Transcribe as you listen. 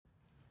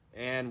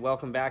And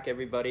welcome back,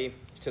 everybody,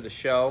 to the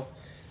show.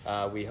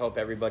 We hope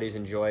everybody's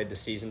enjoyed the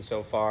season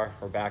so far.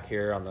 We're back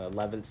here on the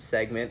 11th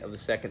segment of the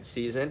second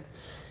season.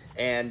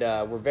 And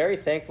we're very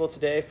thankful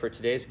today for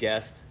today's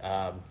guest.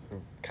 We're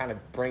kind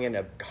of bringing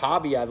a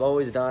hobby I've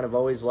always done. I've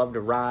always loved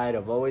to ride.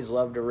 I've always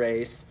loved to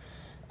race.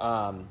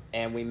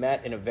 And we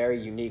met in a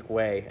very unique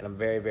way, and I'm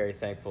very, very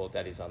thankful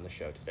that he's on the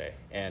show today.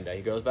 And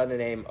he goes by the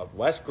name of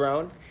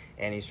Westgrown,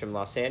 and he's from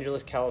Los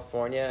Angeles,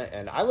 California.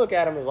 And I look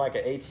at him as like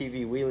an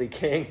ATV wheelie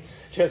king,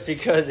 just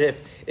because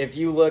if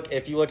you look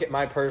at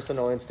my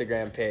personal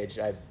Instagram page,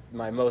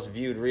 my most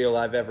viewed reel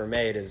I've ever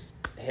made is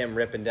him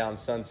ripping down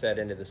Sunset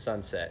into the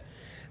sunset.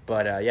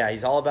 But yeah,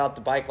 he's all about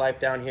the bike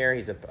life down here.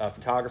 He's a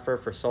photographer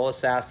for Soul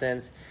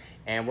Assassins,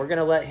 and we're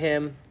gonna let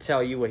him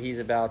tell you what he's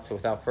about. So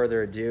without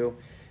further ado,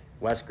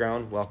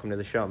 Westgrown, welcome to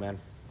the show, man.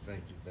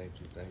 Thank you.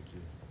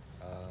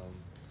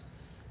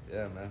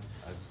 Yeah, man.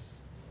 I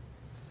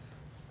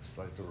just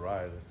like to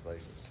ride. It's like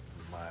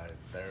my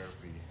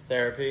therapy.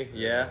 Therapy,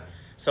 yeah.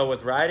 So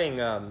with riding,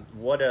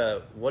 what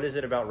is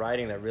it about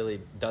riding that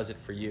really does it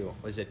for you?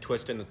 Is it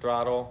twisting the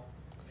throttle?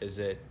 Is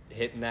it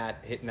hitting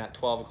that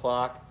 12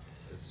 o'clock?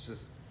 It's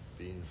just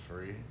being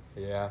free.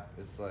 Yeah.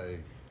 It's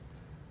like,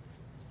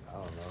 I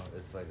don't know.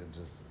 It's like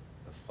just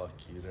a fuck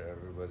you to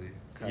everybody.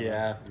 Kinda,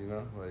 yeah. You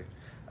know, like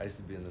I used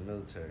to be in the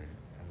military,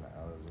 and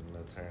I was in the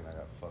military, and I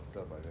got fucked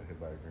up. I got hit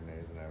by a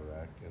grenade in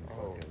Iraq, and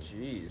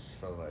jeez.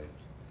 So like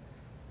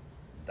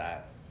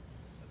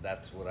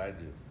that's what I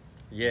do.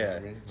 Yeah. You know what I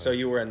mean? Like, so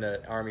you were in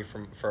the Army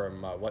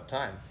from what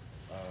time?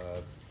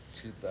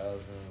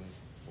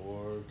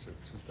 2004 to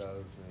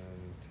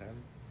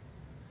 2010.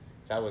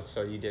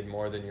 So you did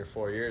more than your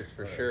 4 years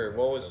for Right, sure. yeah,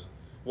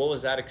 What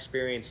was that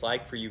experience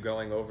like for you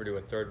going over to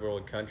a third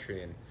world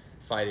country and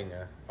fighting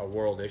a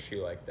world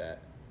issue like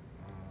that?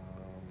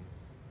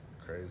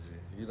 Crazy.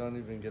 You don't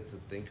even get to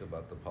think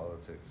about the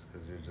politics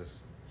because you're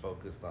just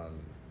focused on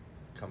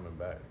coming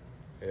back.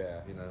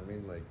 Yeah. You know what I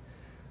mean? Like,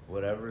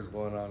 whatever's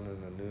going on in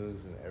the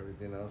news and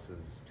everything else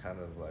is kind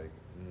of like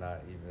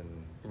not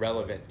even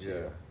relevant to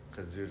you.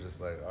 Because you're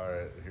just like, all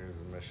right, here's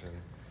a mission.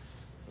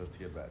 Let's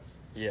get back.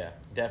 Yeah,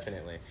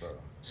 definitely.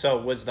 So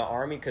was the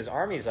Army, because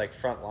Army's like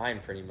front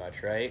line pretty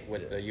much, right?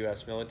 With the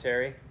U.S.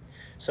 military.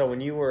 So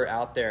when you were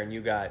out there and you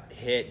got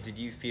hit, did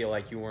you feel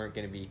like you weren't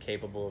going to be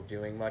capable of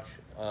doing much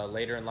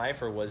later in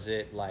life, or was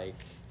it like?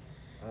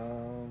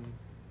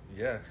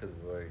 Yeah,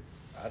 because like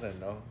I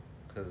didn't know,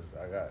 because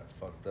I got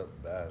fucked up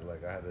bad.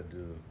 Like I had to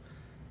do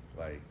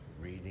like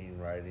reading,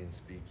 writing,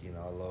 speaking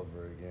all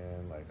over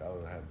again. Like I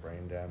had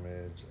brain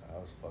damage. I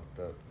was fucked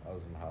up. I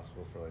was in the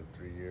hospital for like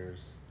 3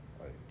 years.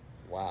 Like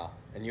wow,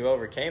 and you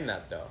overcame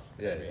that though.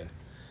 Yeah,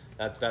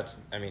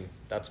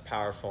 that's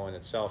powerful in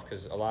itself,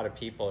 because a lot of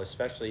people,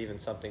 especially even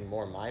something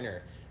more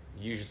minor,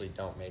 usually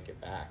don't make it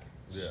back.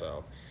 Yeah.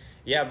 So,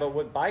 yeah, but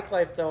with bike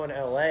life though in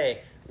LA,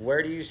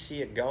 where do you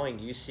see it going?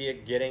 Do you see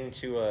it getting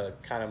to a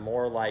kind of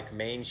more like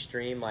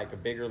mainstream, like a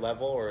bigger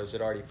level, or has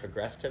it already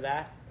progressed to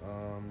that?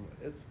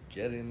 It's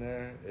getting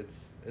there.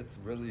 It's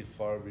really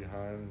far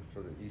behind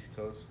for the East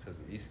Coast, because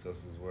the East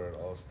Coast is where it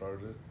all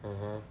started.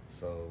 Mm-hmm.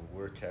 So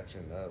we're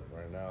catching up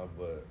right now,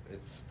 but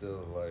it's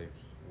still like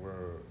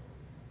we're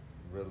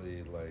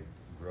really like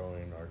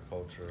growing our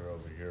culture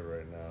over here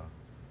right now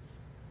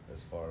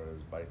as far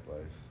as bike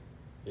life.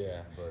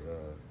 Yeah. But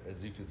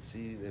as you can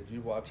see, if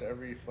you watch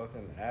every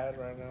fucking ad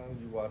right now,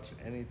 you watch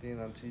anything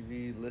on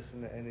TV,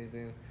 listen to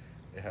anything,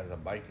 it has a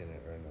bike in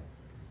it right now.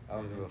 I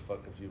don't give a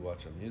fuck if you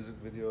watch a music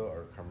video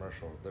or a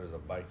commercial, there's a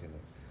bike in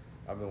it.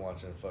 I've been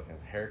watching fucking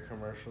hair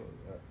commercial.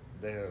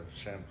 They have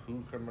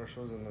shampoo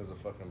commercials and there's a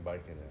fucking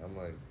bike in it. I'm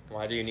like,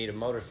 why do you need a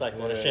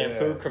motorcycle in a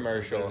shampoo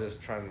commercial? So they're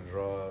just trying to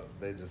draw.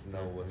 They just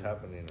know what's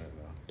happening right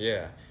now.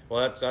 Yeah,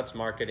 well, that's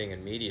marketing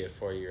and media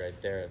for you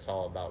right there. It's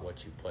all about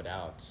what you put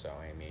out. So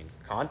I mean,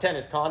 content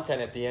is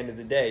content at the end of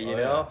the day, you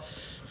know. Yeah.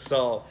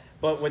 So,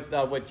 but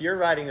with your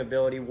riding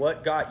ability,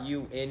 what got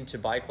you into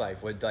bike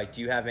life?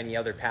 Do you have any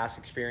other past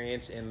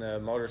experience in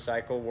the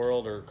motorcycle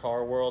world or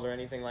car world or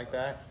anything like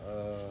that?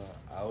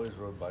 I always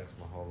rode bikes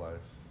my whole life.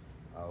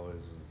 I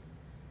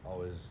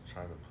always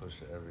trying to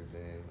push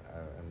everything,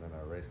 and then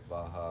I raced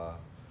Baja,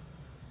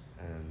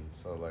 and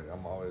so like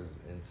I'm always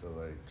into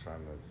like trying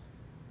to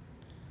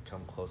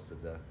come close to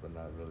death, but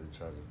not really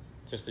try to.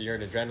 Just you're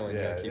an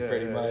adrenaline junkie,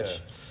 pretty much.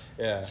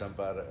 Yeah. Jump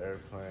out of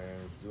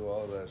airplanes, do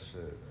all that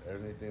shit.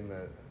 Anything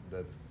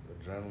that's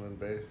adrenaline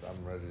based,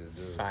 I'm ready to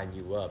do. Sign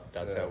you up.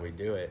 That's how we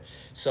do it.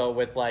 So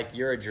with like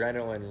your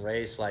adrenaline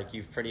race, like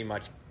you've pretty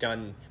much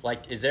done.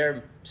 Like, is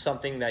there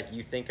something that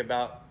you think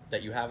about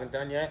that you haven't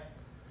done yet?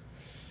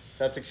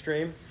 That's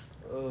extreme?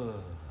 I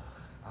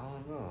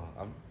don't know.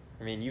 I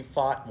mean, you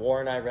fought war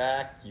in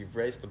Iraq. You've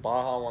raced the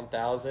Baja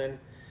 1000.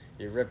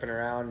 You're ripping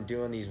around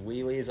doing these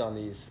wheelies on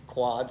these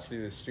quads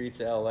through the streets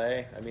of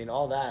LA. I mean,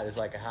 all that is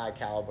like a high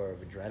caliber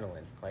of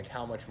adrenaline. Like,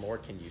 how much more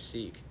can you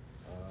seek?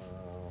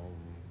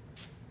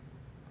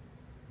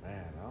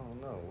 Man, I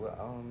don't know. I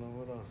don't know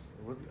what else.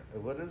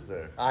 What is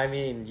there? I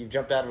mean, you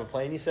jumped out of a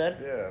plane, you said?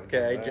 Yeah.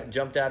 Okay,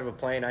 jumped out of a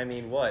plane. I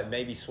mean, what?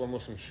 Maybe swim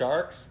with some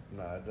sharks?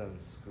 Nah, I'm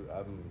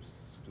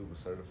scuba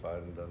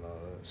certified and done all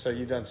that. So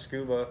you've done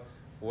scuba.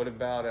 What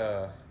about,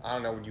 I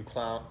don't know, would you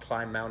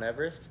climb Mount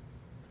Everest?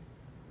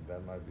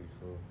 That might be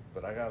cool.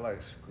 But I got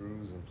like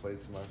screws and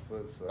plates in my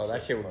foot. So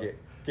That shit would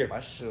get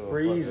my shit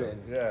freezing.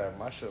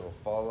 My shit will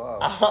fall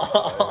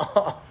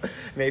off.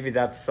 Maybe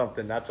that's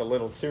something that's a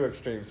little too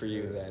extreme for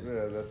you then.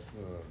 Yeah, that's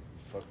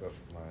fuck up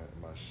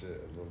my shit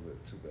a little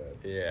bit too bad.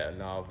 Yeah,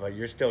 no, but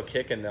you're still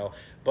kicking though.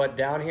 But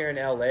down here in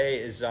LA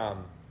is are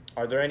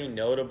there any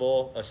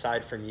notable,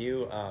 aside from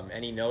you,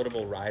 any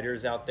notable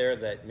riders out there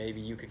that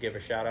maybe you could give a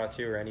shout out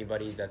to, or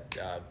anybody that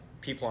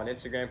people on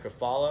Instagram could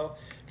follow,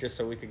 just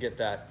so we could get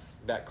that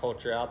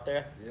culture out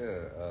there?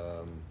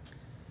 Yeah.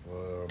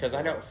 Because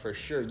I know for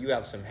sure you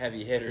have some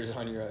heavy hitters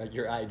on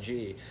your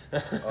IG.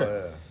 Oh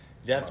yeah.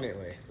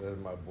 Definitely. There's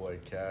my boy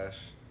Cash.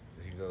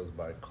 He goes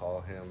by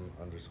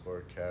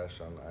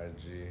 _him_Cash on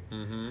IG.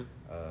 Mm-hmm.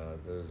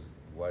 There's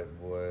White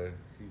Boy.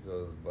 He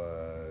goes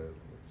by,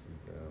 what's his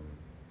damn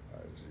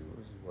IG?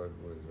 Where's White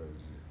Boy's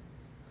IG?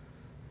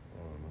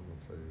 Hold on, I'm gonna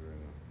tell you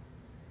right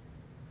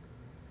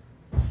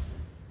now.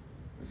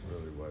 It's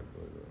really White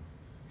Boy though.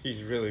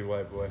 He's really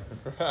White Boy.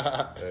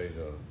 There you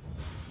go.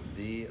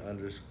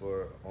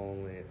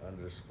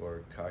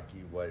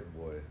 _only_cocky white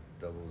boy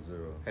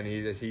 00. And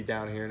is he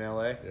down here in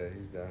LA? Yeah,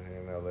 he's down here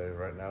in LA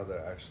right now.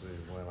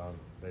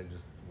 They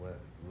just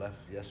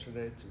left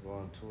yesterday to go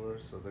on tour,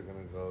 so they're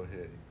gonna go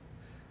hit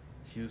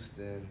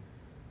Houston,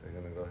 they're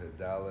gonna go hit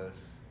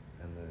Dallas,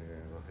 and then they're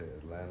gonna go hit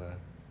Atlanta,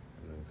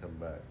 and then come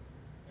back.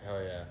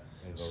 Hell yeah.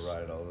 And go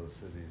ride all those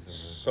cities.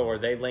 So are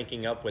they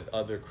linking up with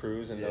other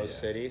crews in those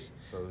cities?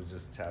 So we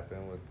just tap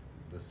in with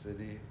the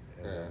city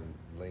and then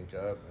link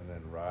up and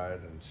then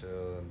ride and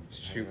chill and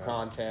shoot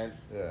content.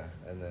 Yeah,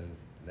 and then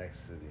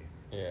next city.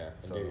 Yeah,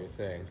 so do your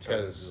thing. Try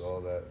to do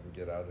all that and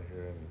get out of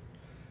here. And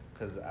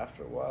because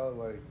after a while,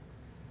 like,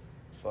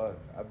 fuck,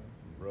 I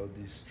rode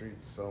these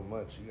streets so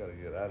much, you gotta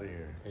get out of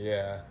here.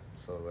 Yeah.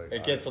 So like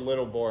it gets a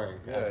little boring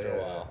after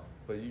a while.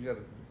 But you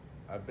gotta.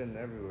 I've been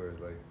everywhere.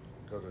 Like,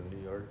 go to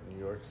New York. New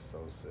York's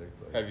so sick.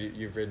 Like,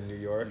 you've ridden New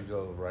York? You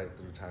go right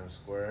through Times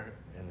Square,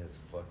 and it's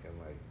fucking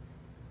like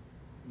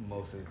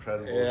most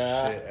incredible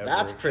shit ever.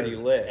 That's pretty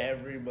lit.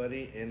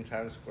 Everybody in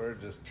Times Square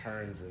just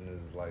turns and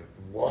is like,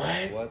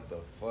 what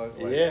the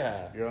fuck? Like,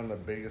 you're on the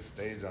biggest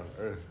stage on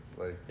earth.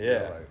 Like,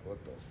 you're like,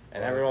 what the fuck?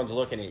 And everyone's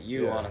looking at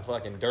you on a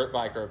fucking dirt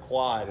bike or a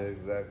quad. Yeah,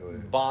 exactly.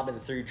 Bobbing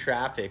through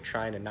traffic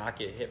trying to not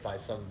get hit by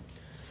some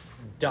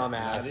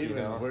dumbass. Not even, you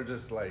know? we're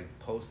just like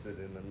posted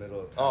in the middle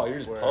of Times Square. Oh, you're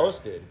just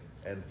posted.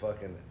 And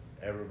fucking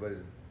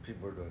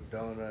people are doing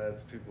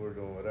donuts, people are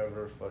doing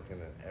whatever,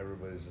 fucking, and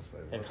everybody's just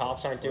like... And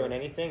cops aren't doing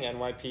anything?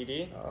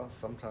 NYPD?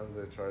 Sometimes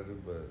they try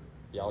to, but...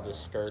 Y'all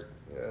just skirt?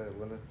 Yeah,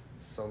 when it's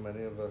so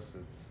many of us,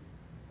 it's,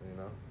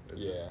 it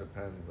just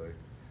depends, like...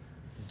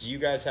 Do you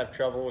guys have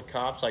trouble with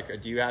cops?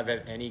 Like, do you have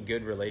any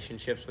good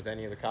relationships with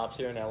any of the cops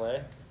here in LA?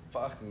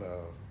 Fuck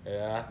no.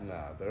 Yeah?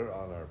 Nah, they're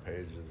on our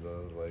pages,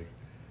 though. Like,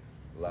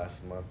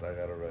 last month I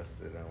got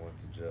arrested. I went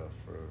to jail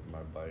for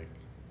my bike,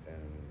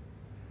 and...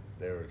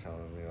 they were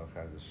telling me all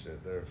kinds of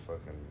shit. They're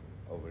fucking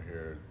over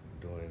here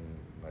doing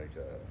like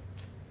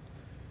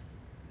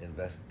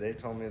they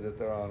told me that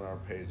they're on our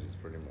pages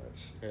pretty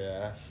much.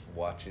 Yeah.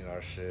 Watching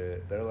our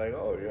shit. They're like,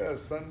 oh yeah,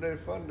 Sunday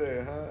fun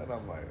day, huh? And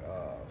I'm like,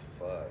 oh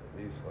fuck,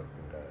 these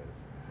fucking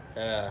guys.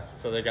 Yeah.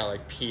 So they got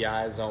like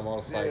PIs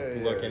almost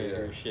looking at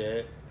your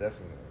shit.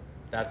 Definitely.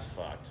 That's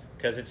fucked.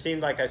 Because it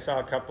seemed like I saw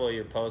a couple of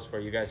your posts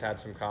where you guys had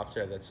some cops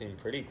there that seemed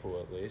pretty cool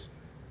at least.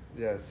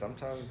 Yeah,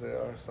 sometimes they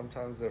are.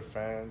 Sometimes they're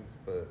fans,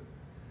 but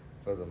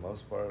for the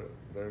most part,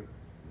 they're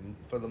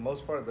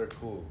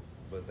cool.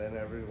 But then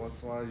every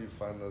once in a while, you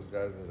find those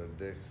guys that are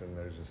dicks, and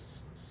they're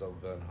just so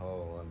gun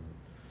ho. And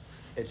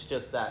it's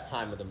just that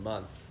time of the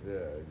month. Yeah,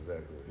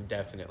 exactly.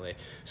 Definitely.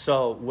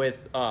 So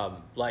with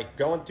like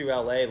going through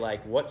LA,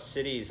 like what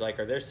cities? Like,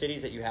 are there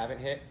cities that you haven't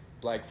hit,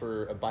 like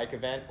for a bike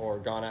event or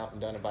gone out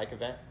and done a bike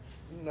event?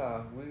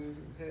 Nah, we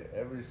hit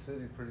every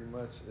city pretty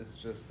much. It's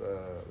just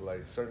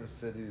like certain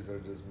cities are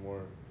just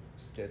more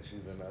sketchy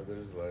than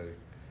others. Like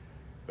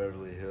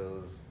Beverly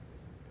Hills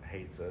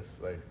hates us.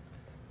 Like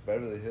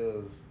Beverly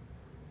Hills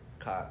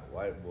caught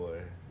White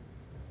Boy,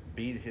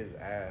 beat his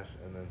ass,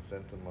 and then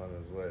sent him on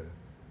his way.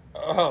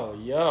 Oh,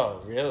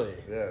 yo, really?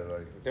 Yeah,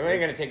 like... They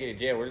ain't gonna take you to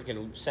jail. We're just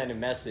gonna send a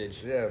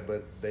message. Yeah,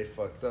 but they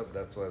fucked up.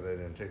 That's why they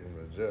didn't take him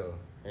to jail.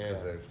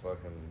 Because Yeah. they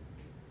fucking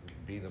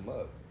beat him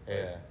up.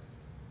 Yeah.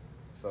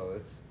 So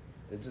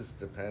it just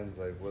depends,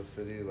 like what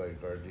city,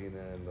 like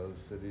Gardena and those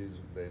cities,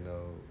 we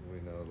know,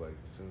 like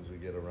as soon as we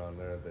get around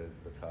there,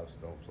 the cops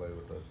don't play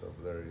with us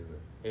over there either.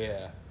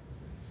 Yeah.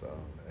 So,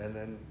 and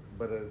then,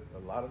 but a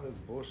lot of it's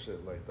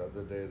bullshit. Like the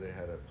other day they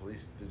had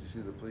did you see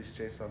the police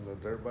chase on the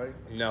dirt bike?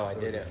 No, I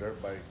There didn't. was a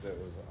dirt bike that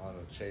was on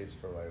a chase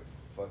for like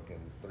fucking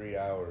 3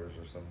 hours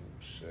or some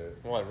shit.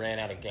 What, ran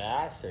out of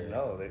gas? Or?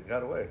 No, they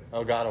got away.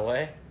 Oh, got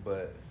away?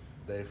 But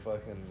they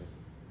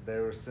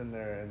were sitting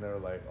there and they were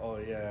like, oh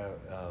yeah,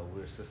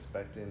 we're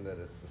suspecting that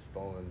it's a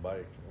stolen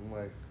bike. I'm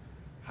like,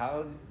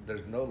 how?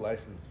 There's no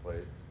license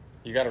plates.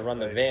 You got to run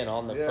the VIN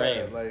on the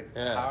frame.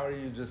 How are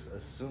you just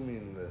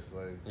assuming this?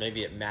 Like,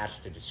 maybe it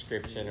matched the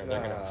description, or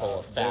they're gonna pull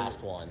a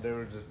fast one. They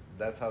were just,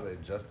 that's how they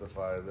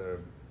justify their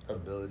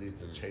ability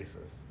to chase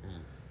us.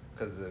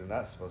 Because they're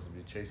not supposed to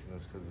be chasing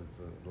us because it's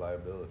a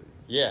liability.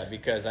 Yeah,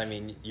 because I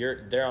mean,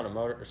 they're on a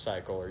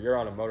motorcycle, or you're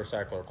on a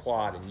motorcycle or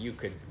quad, and you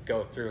could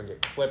go through and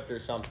get clipped or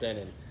something.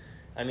 And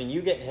I mean,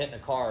 you getting hit in a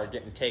car or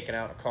getting taken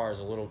out in a car is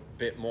a little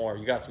bit more.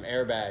 You got some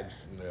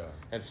airbags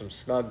and some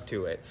snug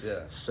to it.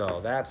 Yeah.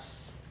 So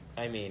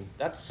I mean,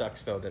 that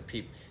sucks though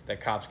that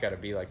cops got to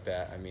be like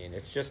that. I mean,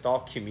 it's just all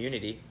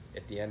community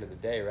at the end of the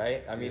day,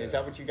 right? I mean, is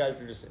that what you guys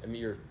were just? I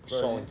mean, your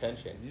sole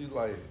intention.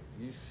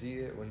 You see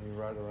it when you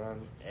ride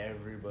around.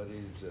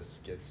 Everybody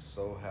just gets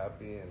so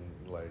happy and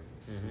like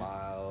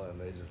smile,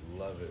 and they just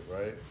love it,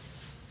 right?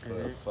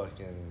 But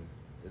fucking,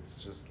 it's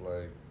just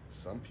like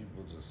some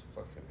people just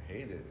fucking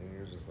hate it, and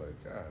you're just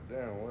like, God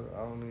damn, what? I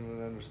don't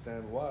even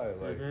understand why.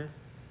 Like,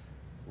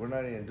 we're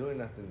not even doing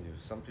nothing to you.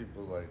 Some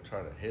people like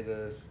try to hit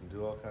us and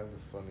do all kinds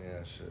of funny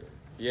ass shit.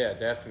 Yeah,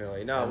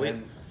 definitely. No,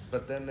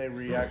 but then they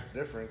react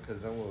different,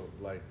 because then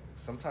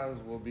sometimes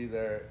we'll be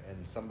there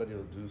and somebody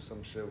will do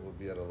some shit. We'll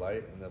be at a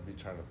light and they'll be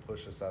trying to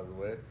push us out of the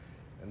way,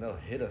 and they'll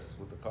hit us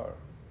with the car.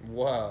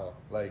 Wow.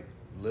 Like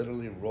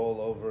literally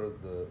roll over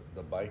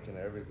the bike and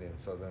everything.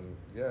 So then,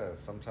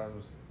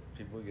 sometimes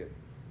people get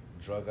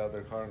drug out of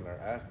their car and their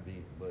ass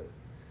beat, but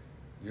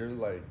you're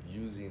like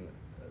using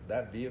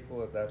that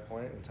vehicle at that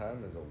point in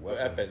time as a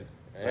weapon.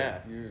 Yeah.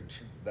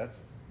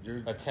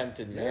 You're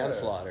attempted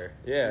manslaughter.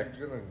 Yeah.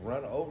 You're gonna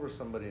run over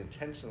somebody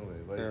intentionally.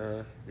 Like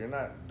you're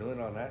not doing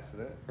it on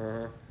accident.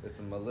 It's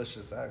a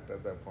malicious act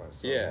at that point.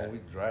 So when we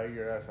drag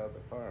your ass out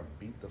the car and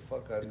beat the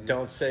fuck out of you,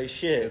 don't say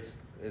shit.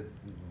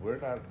 We're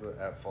not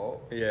at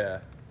fault. Yeah,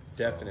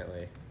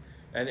 definitely.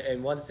 So.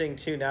 And one thing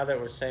too, now that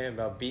we're saying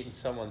about beating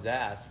someone's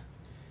ass,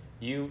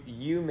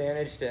 you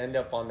managed to end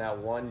up on that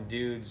one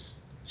dude's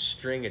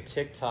string of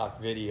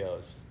TikTok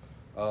videos.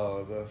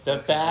 Oh, the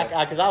fact,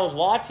 because I was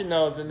watching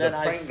those, and then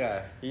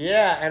guy.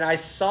 Yeah, and I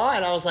saw it,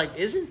 and I was like,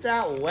 "Isn't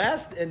that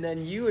West?" And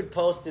then you had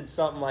posted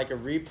something like a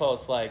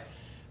repost,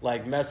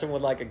 like messing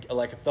with like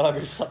a thug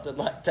or something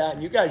like that,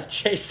 and you guys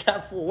chased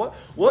that for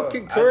what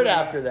concurred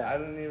after that? I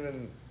didn't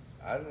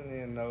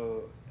even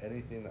know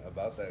anything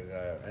about that guy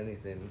or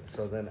anything.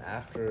 So then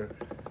after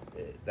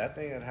that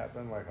thing had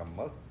happened like a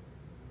month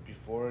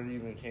before it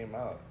even came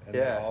out, and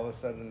then all of a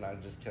sudden I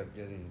just kept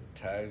getting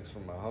tags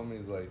from my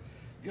homies like,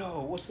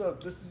 "Yo, what's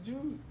up? This is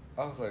you."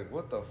 I was like,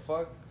 "What the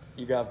fuck?"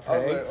 You got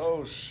pranked? I was like,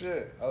 "Oh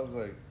shit!" I was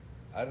like,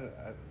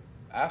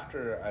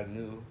 after I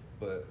knew,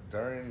 but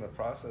during the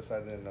process I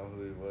didn't know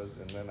who he was,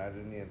 and then I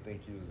didn't even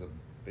think he was a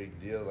big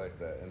deal like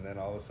that. And then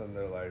all of a sudden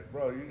they're like,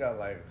 "Bro, you got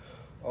like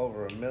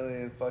over 1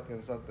 million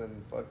fucking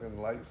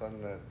likes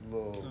on that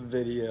little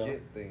video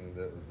skit thing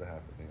that was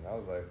happening." I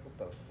was like, "What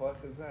the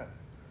fuck is that?"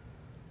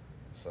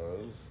 So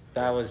it was...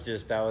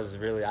 That was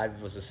really... I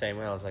was the same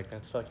way. I was like,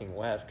 that's fucking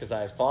Wes, because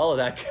I follow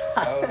that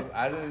guy.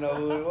 I didn't know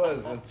who he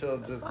was until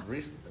just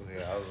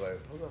recently. I was like,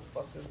 who the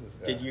fuck is this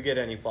guy? Did you get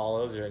any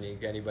follows or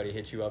anybody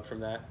hit you up from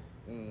that?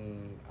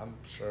 I'm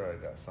sure I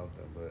got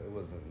something, but it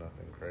wasn't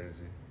nothing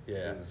crazy.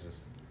 Yeah. It was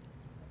just...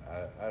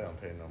 I don't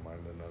pay no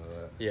mind to none of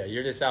that. Yeah,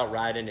 you're just out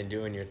riding and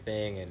doing your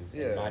thing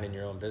and minding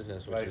your own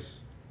business, which is...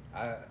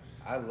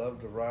 I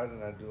love to ride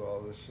and I do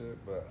all this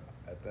shit, but...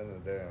 At the end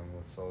of the day, I'm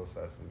with Soul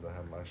Assassins. I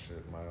have my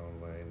shit, my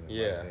own lane, and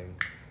my thing.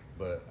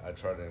 But I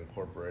try to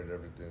incorporate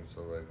everything.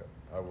 So, like,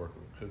 I work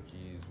with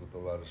Cookies, with a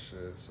lot of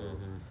shit. So,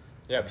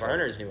 yeah,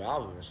 Burner's new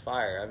album is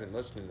fire. I've been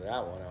listening to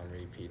that one on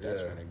repeat.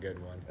 That's been a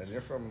good one. And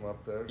you're from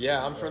up there?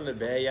 Yeah, I'm from the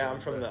Bay. Yeah, I'm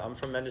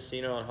from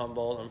Mendocino and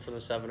Humboldt. I'm from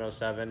the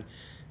 707.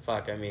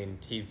 Fuck, I mean,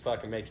 he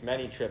fucking makes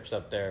many trips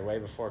up there way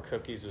before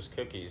Cookies was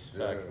Cookies.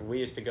 Fuck, we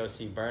used to go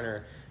see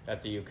Burner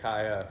at the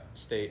Ukiah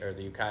State or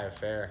the Ukiah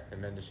Fair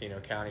in Mendocino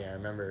County. I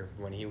remember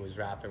when he was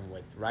rapping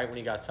right when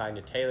he got signed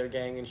to Taylor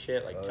Gang and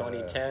shit, like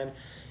 2010.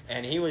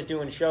 And he was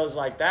doing shows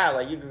like that.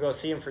 Like, you could go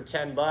see him for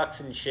 $10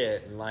 and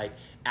shit. And, like,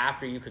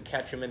 after you could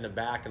catch him in the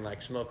back and,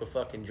 like, smoke a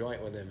fucking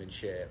joint with him and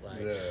shit. Like,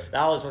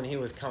 that was when he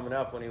was coming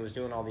up, when he was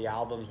doing all the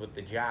albums with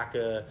the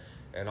Jacka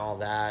and all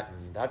that.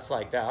 And that's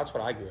like that. That's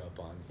what I grew up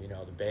on, you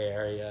know, the Bay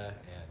Area.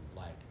 And,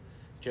 like,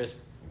 just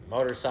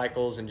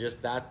motorcycles and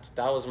just that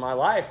was my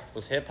life.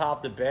 Was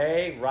hip-hop, the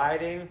Bay,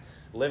 riding,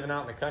 living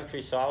out in the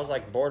country. So I was,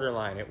 like,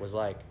 borderline. It was,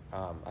 like,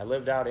 I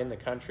lived out in the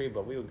country,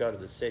 but we would go to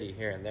the city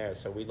here and there.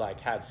 So we, like,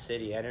 had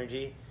city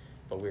energy,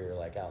 but we were,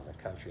 like, out in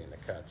the country in the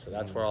cut. So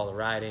that's where all the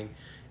riding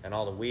and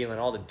all the wheeling,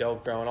 all the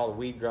dope growing, all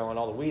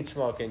the weed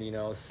smoking, you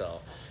know. So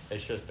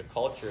it's just the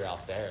culture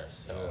out there.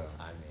 So,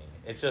 I mean,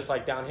 it's just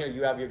like down here,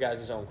 you have your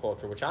guys' own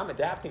culture, which I'm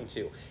adapting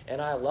to. And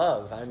I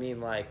love. I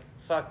mean, like,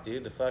 fuck,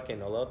 dude, the fucking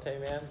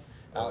elote, man,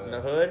 out in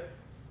the hood.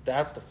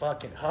 That's the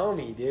fucking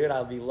homie, dude.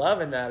 I'll be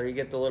loving that. Or you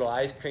get the little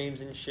ice creams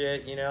and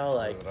shit, you know,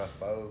 like the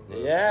raspados, the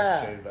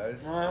shaved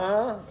ice.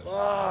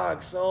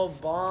 Fuck, so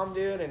bomb,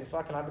 dude. And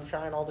fucking, I've been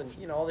trying all the,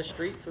 you know, all the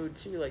street food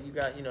too. Like, you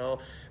got, you know,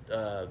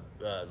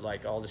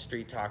 like all the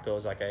street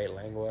tacos. Like, I ate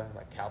lengua,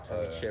 like cow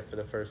tongue shit for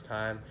the first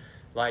time.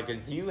 Like,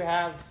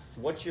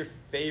 what's your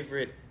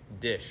favorite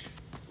dish?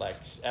 Like,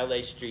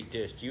 LA street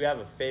dish. Do you have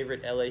a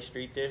favorite LA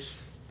street dish?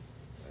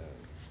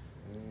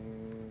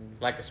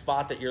 Like a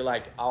spot that you're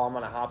like, oh, I'm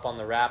going to hop on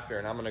the Raptor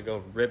and I'm going to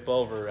go rip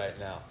over right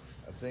now.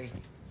 I think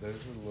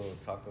there's a little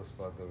taco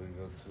spot that we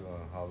go to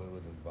on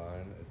Hollywood and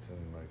Vine. It's in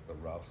like the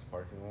Ralph's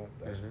parking lot.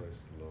 That place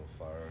is a little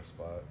fire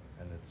spot.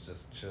 And it's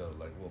just chill.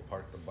 Like, we'll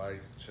park the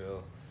bikes,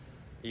 chill.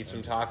 Eat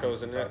some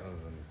tacos and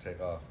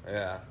take off.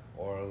 Yeah.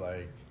 Or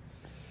like,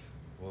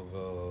 we'll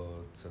go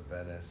to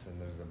Venice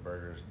and there's a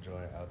burger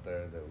joint out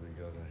there that we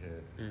go to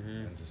hit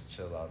and just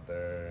chill out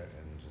there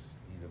and just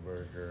eat a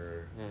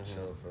burger,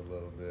 chill for a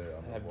little bit.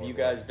 Have you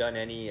guys done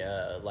any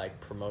like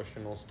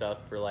promotional stuff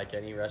for like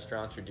any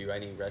restaurants, or do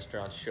any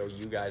restaurants show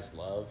you guys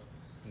love?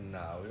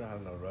 No, we don't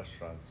have no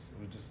restaurants.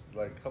 We just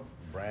like a couple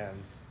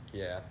brands.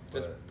 Yeah,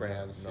 just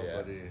brands.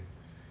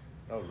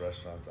 No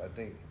restaurants. I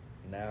think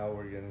now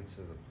we're getting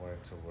to the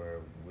point to where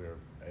we're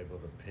able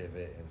to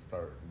pivot and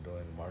start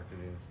doing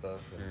marketing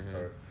stuff and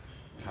start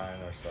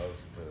tying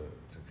ourselves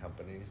to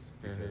companies,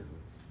 because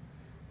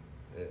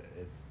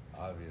it's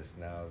obvious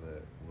now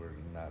that we're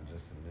not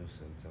just a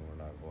nuisance and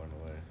we're not going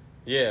away.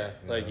 Yeah,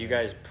 you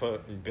guys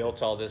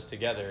built all this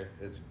together.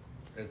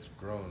 It's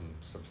grown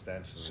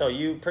substantially. So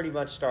you pretty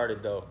much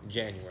started though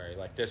January.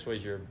 Like, this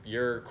was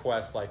your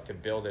quest, like, to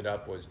build it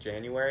up was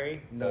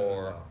January?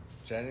 No.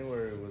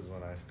 January was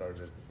when I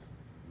started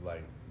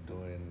like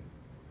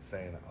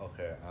saying,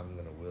 okay, I'm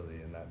gonna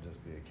wheelie and not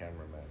just be a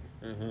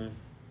cameraman.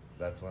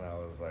 That's when I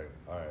was like,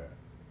 all right,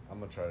 I'm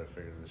gonna try to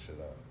figure this shit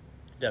out.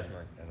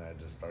 Definitely. And I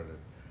just started,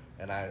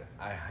 and I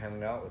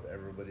hang out with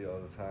everybody all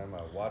the time.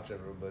 I watch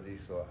everybody,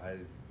 so I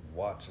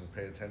watch and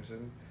pay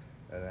attention,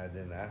 and I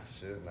didn't ask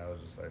shit, and I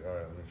was just like, all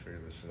right, let me figure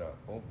this shit out.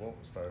 Boom, boom,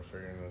 started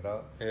figuring it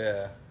out.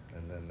 Yeah.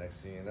 And then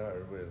next thing you know,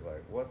 everybody's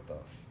like, what the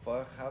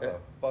fuck? How the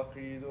fuck are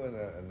you doing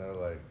that? And they're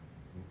like,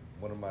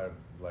 one of my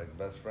like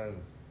best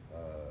friends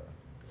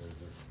is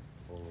this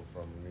fool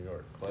from New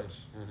York,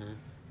 Clutch.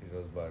 He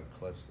goes by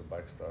Clutch the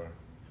Bike Star.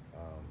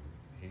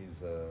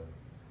 He's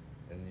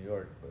in New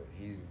York, but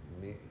he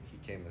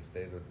came and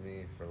stayed with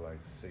me for like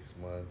 6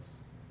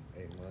 months,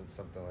 8 months,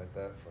 something like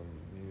that, from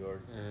New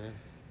York.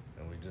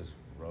 And we just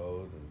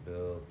rode and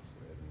built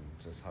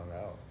and just hung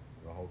out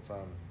the whole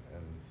time.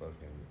 And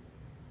fucking,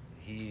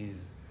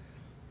 he's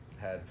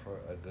had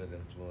a good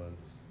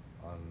influence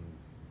on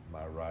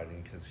my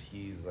riding, because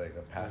he's like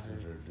a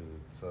passenger dude.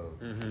 So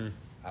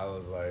I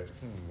was like,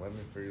 let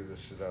me figure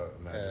this shit out.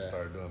 And I just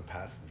started doing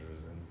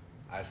passengers, and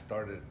I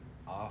started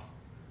off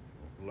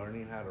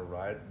learning how to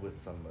ride with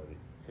somebody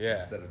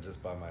instead of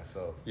just by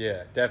myself.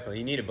 Yeah, definitely.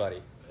 You need a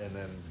buddy. And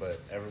then, but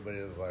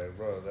everybody was like,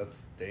 bro,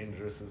 that's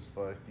dangerous as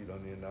fuck. You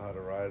don't even know how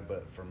to ride.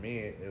 But for me,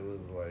 it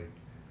was like,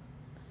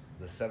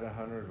 the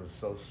 700 was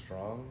so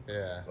strong.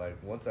 Yeah. Like,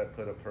 once I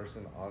put a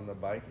person on the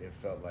bike, it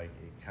felt like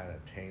it kind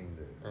of tamed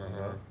it, you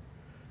know?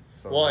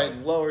 So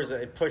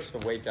it pushes the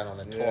weight down on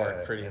the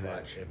torque pretty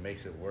much. It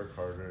makes it work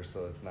harder,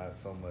 so it's not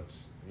so much.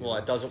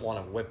 It doesn't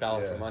want to whip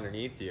out from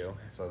underneath you.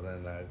 So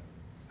then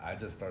I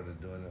just started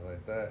doing it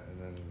like that,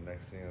 and then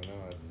next thing I know,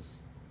 I just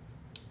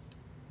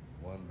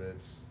 1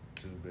 bitch,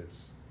 2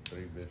 bitch,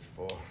 3 bitch,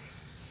 4.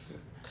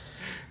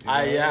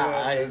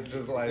 It's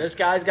just like, this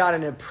guy's got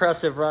an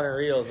impressive run of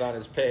reels on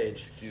his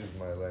page. Excuse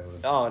my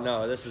language. Oh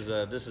no, this is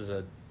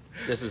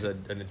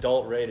an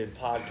adult rated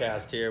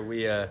podcast here.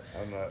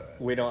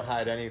 We don't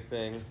hide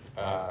anything.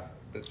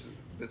 Bitches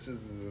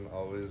isn't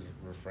always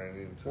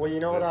refraining to. Well,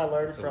 you know what I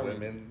learned from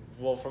women.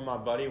 Well, from my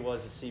buddy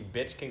was to see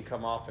bitch can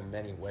come off in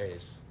many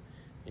ways.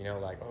 You know,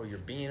 like, oh, you're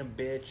being a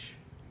bitch.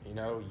 You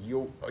know,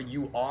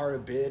 you are a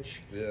bitch.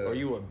 Yeah. Or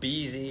you a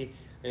beezy.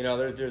 You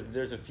know,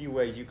 there's a few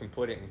ways you can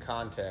put it in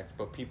context,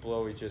 but people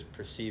always just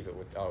perceive it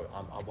with, oh,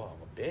 I'm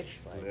a bitch.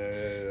 Like,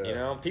 you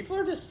know, people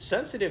are just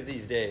sensitive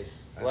these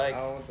days. Like, I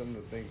don't want them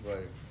to think,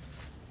 like,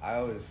 I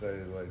always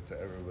say, like, to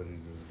everybody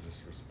to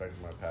just respect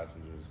my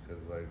passengers,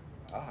 because, like,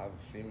 I'll have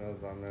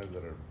females on there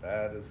that are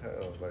bad as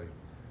hell. Like,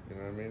 you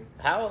know what I mean?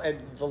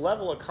 And the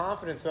level of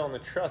confidence and the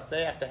trust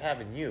they have to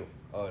have in you.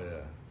 Oh,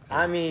 yeah.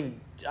 I mean,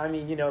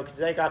 you know, because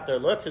they got their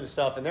looks and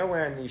stuff, and they're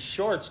wearing these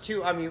shorts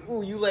too. I mean,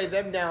 you lay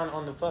them down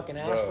on the fucking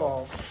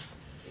asphalt.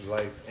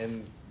 Like,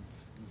 and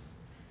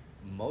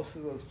most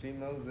of those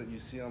females that you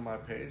see on my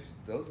page,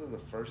 those are the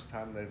first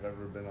time they've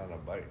ever been on a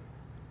bike.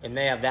 And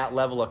they have that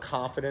level of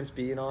confidence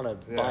being on a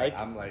bike.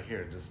 I'm like,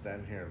 here, just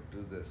stand here,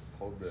 do this,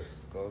 hold this,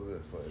 go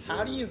this. Like,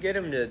 how do you get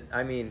them to?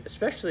 I mean,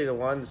 especially the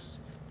ones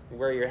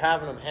where you're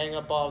having them hang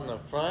up on the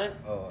front.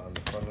 Oh, on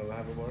the front of the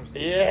handlebars?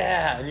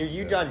 Yeah, and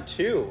you done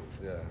 2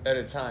 Yeah. at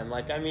a time.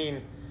 Like, I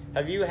mean,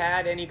 have you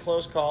had any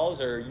close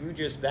calls, or are you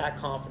just that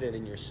confident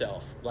in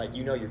yourself? Like,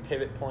 you know your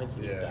pivot points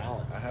and your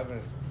balance. I've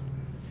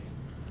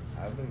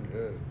been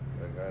good.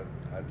 Like,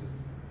 I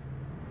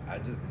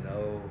just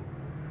know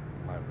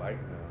my bike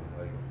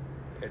now. Like,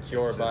 it's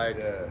your bike.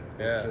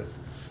 It's just,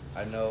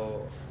 I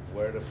know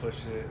where to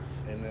push it,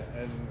 and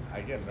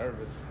I get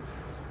nervous,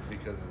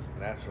 because it's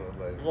natural.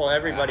 Like, well,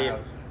 everybody.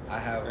 I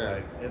have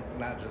like, it's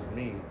not just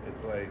me.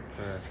 It's like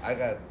I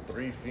got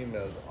 3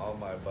 females on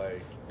my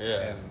bike,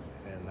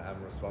 and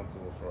I'm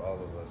responsible for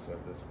all of us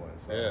at this point.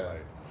 So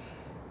like,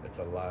 it's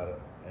a lot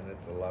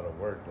of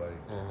work. Like,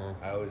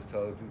 I always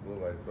tell people,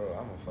 like, bro,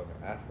 I'm a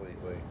fucking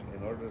athlete. Like,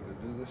 in order to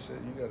do this shit,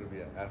 you got to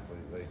be an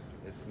athlete. Like,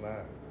 it's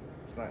not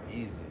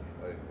easy.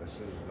 Like, that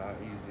shit is not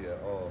easy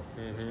at all.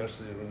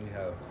 Especially when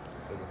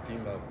there's a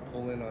female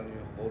pulling on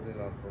you,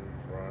 holding on from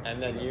front.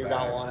 And then you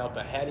got one up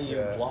ahead of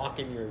you,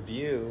 blocking your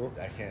view.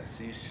 I can't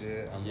see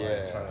shit. I'm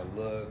like trying to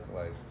look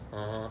like,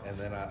 and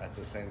then at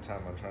the same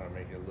time, I'm trying to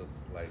make it look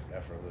like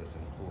effortless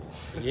and cool.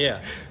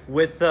 Yeah.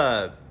 With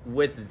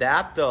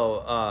that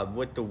though,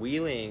 with the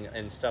wheeling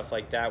and stuff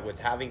like that, with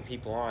having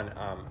people on,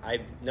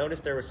 I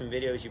noticed there were some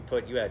videos you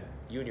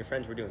and your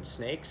friends were doing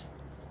snakes.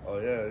 Oh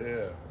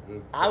yeah.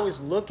 I was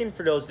looking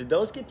for those. Did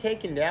those get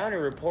taken down or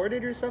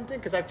reported or something?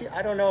 Because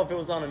I don't know if it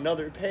was on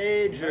another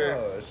page or.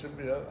 No, it should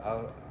be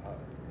up.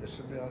 It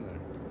should be on there.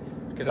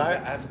 Because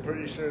I'm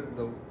pretty sure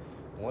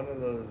one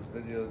of those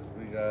videos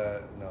we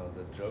got. No,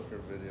 the Joker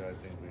video. I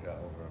think we got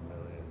over 1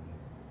 million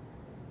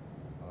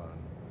on,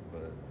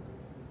 but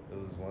it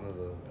was one of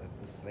those.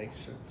 The snake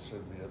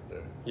should be up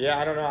there. Yeah,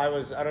 I don't know.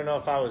 I don't know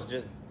if I was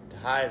just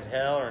high as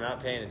hell or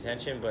not paying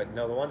attention, but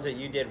no, the ones that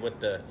you did with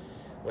the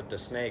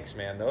snakes,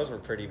 man, those were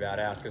pretty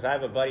badass. Because I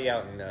have a buddy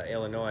out in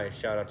Illinois.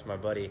 Shout out to my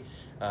buddy.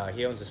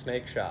 He owns a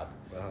snake shop.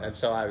 And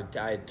so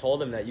I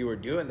told him that you were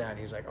doing that. And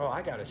he's like, oh,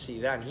 I got to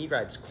see that. And he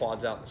rides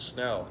quads out in the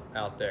snow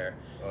out there.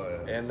 Oh,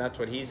 yeah. And that's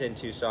what he's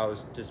into. So I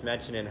was just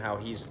mentioning how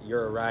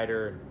you're a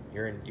rider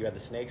and you had the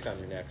snakes on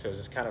your neck. So it was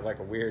just kind of like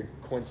a weird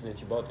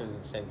coincidence. You both did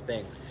the same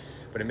thing.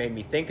 But it made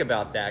me think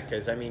about that.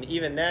 Because, I mean,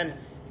 even then,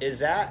 is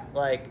that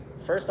like,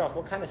 first off,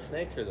 what kind of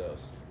snakes are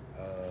those?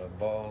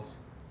 Balls.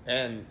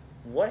 And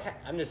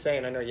I'm just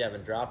saying, I know you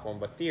haven't dropped one,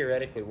 but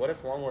theoretically, what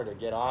if one were to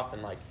get off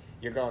and, like,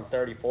 you're going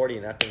 30, 40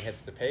 and that thing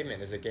hits the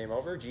pavement? Is it game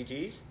over?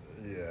 GG's?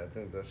 Yeah, I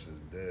think that's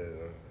just dead.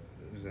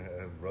 You just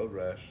have road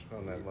rash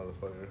on that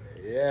motherfucker.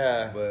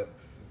 Yeah. But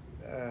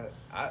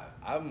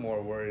I'm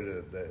more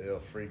worried that it'll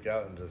freak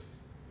out and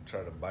just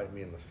try to bite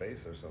me in the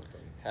face or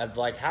something.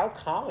 How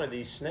calm are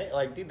these snakes?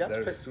 Like, dude,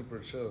 they're super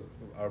chill.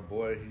 Our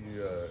boy,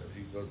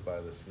 he goes by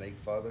the Snake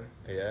Father.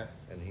 Yeah.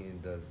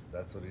 And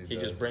that's what he does. He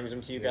just brings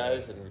them to you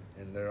guys?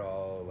 And they're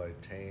all,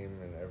 like, tame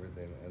and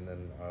everything. And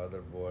then our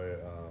other boy,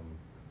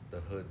 the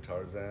Hood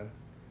Tarzan,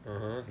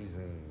 he's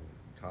in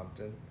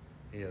Compton.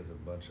 He has a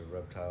bunch of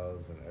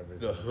reptiles and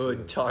everything. The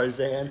Hood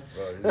Tarzan?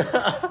 Bro,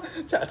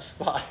 that's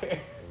fire.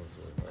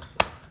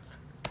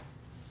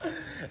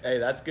 Hey,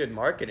 that's good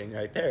marketing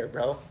right there,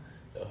 bro.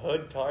 The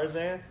Hood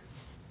Tarzan?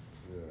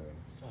 Yeah.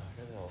 Fuck,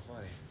 that's all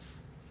funny.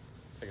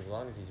 Like, as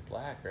long as he's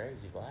black, right?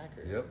 Is he black?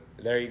 Or? Yep.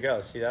 There you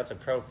go. See, that's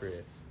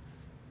appropriate.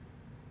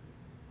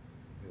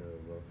 Yeah,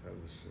 there's all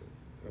kinds of shit.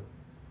 Yep.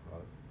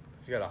 Hawk.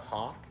 He's got a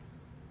hawk?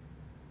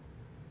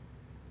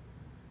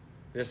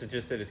 This is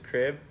just at his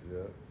crib? Yeah.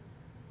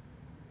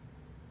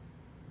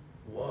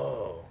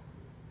 Whoa.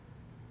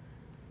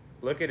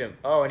 Look at him.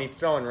 Oh, and he's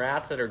throwing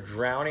rats that are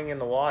drowning in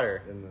the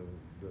water. And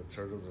the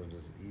turtles are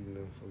just eating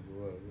them fools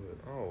alive.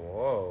 Oh,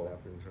 whoa.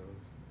 Snapping turtles.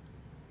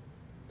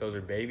 Those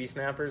are baby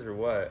snappers or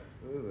what?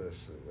 Look at that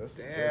shit. That's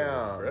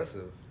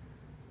aggressive.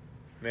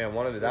 Man,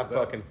 that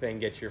fucking thing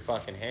gets your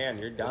fucking hand.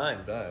 You're done.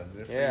 It's done.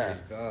 Your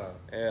finger's gone.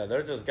 Yeah,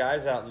 there's those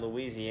guys out in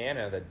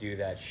Louisiana that do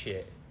that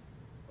shit.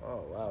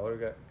 Oh, wow. What do we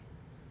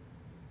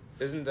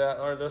got?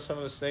 Are those some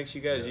of the snakes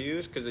you guys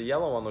use? Because the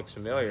yellow one looks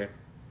familiar.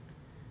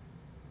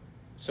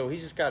 So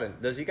he's just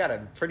does he got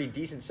a pretty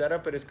decent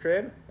setup at his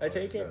crib, I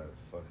take it?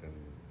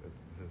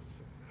 His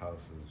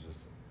house is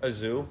just a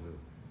zoo?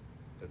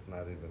 It's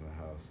not even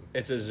a house.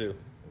 It's a zoo.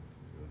 It's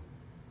a zoo.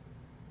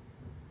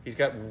 He's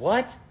got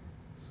what?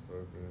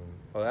 Scorpion.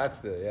 Oh, that's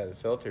the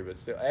filter, but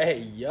still. Hey,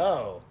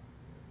 yo.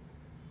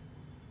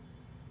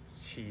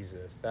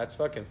 Jesus. That's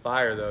fucking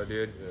fire, though,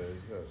 dude. Yeah,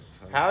 he's got a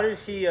ton. How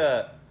does he,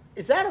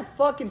 is that a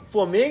fucking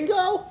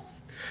flamingo?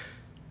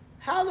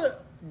 How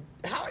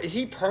is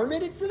he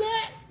permitted for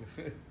that?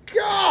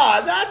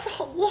 God, that's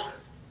what.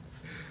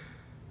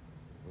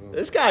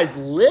 This guy's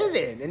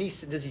living, and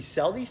does he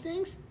sell these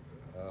things?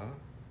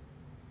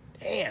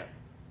 Damn.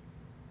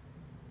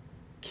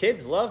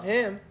 Kids love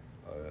him.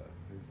 Oh yeah,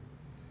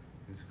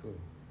 he's cool.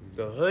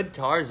 The Hood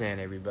Tarzan,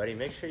 everybody.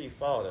 Make sure you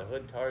follow the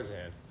Hood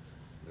Tarzan.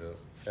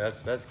 Yeah.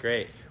 That's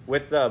great.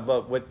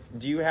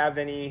 Do you have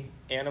any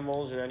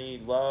animals or any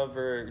love,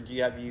 or do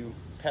you have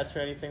pets or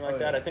anything like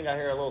that? I think I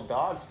hear a little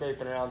dog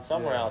scraping around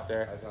somewhere out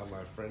there. I got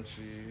my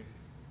Frenchie,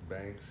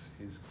 Banks.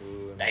 He's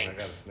cool. And Banks. I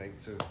got a snake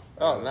too.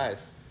 Oh, nice.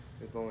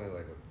 It's only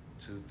like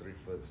a 2-3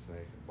 foot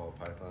snake, ball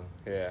python.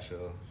 Yeah. She's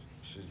chill.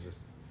 She's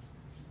just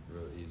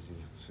real easy.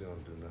 She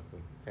don't do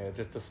nothing. Yeah,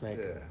 just a snake.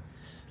 Yeah.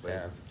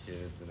 Plays with the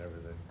kids and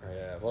everything.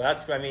 Yeah. Well,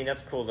 that's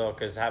cool though,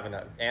 because having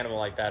an animal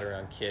like that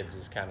around kids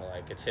is kind of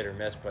like it's hit or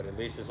miss. But at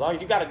least as long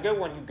as you got a good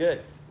one, you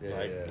good.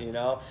 Yeah. You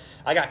know,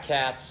 I got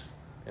cats.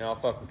 You know, I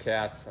fuck with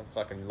cats. I'm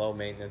fucking low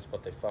maintenance,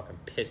 but they fucking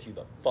piss you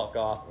the fuck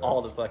off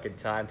all the fucking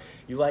time.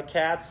 You like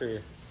cats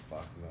or?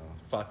 Fuck no.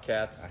 Fuck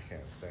cats. I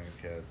can't stand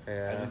cats.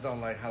 Yeah. I just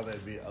don't like how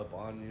they'd be up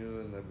on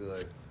you and they'd be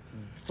like,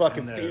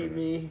 fucking feed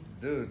me.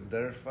 Dude,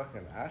 they're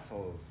fucking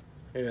assholes.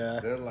 Yeah.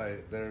 They're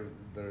like they're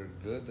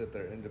good that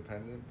they're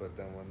independent, but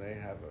then when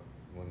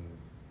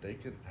they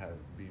could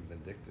be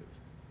vindictive.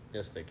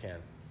 Yes, they can.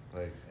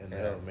 Like, and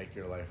they'll make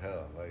your life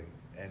hell. Like,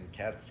 and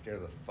cats scare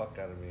the fuck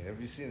out of me.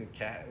 Have you seen a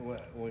cat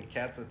when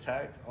cats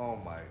attack? Oh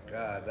my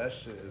god, that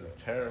shit is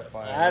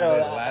terrifying.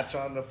 They latch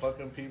on to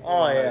fucking people.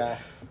 Oh and, yeah.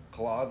 Like,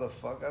 claw the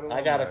fuck out of them.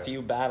 I got a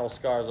few battle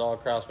scars all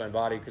across my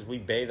body because we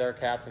bathe our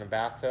cats in a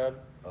bathtub.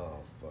 Oh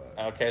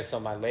fuck. Okay, so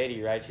my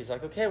lady, right? She's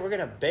like, okay, we're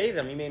gonna bathe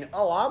them. You mean,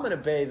 I'm gonna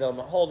bathe them,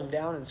 hold them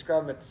down, and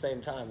scrub them at the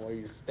same time while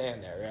you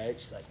stand there, right?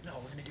 She's like, no,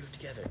 we're gonna do it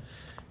together.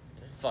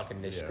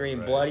 They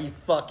scream bloody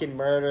fucking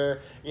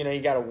murder. You know,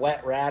 you got a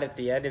wet rat at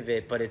the end of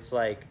it, but it's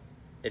like,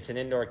 it's an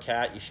indoor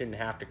cat. You shouldn't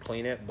have to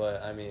clean it,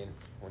 but I mean,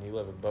 when you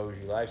live a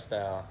bougie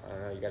lifestyle, I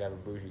don't know, you gotta have a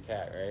bougie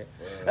cat, right?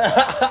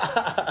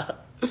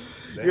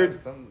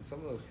 Some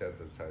of those cats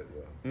are tight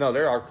though. No,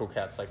 there are cool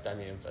cats like that. I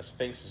mean, a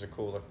Sphinx is a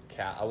cool looking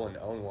cat. I wouldn't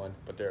own one,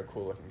 but they're a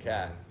cool looking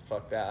cat. Mm-hmm.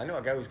 Fuck that. I know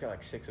a guy who's got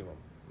like 6 of them.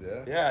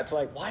 Yeah? Yeah, it's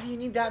like, why do you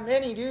need that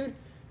many, dude?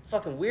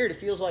 Fucking weird. It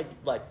feels like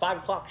 5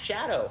 o'clock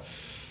shadow.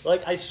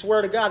 Like, I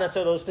swear to God, that's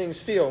how those things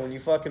feel when you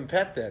fucking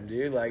pet them,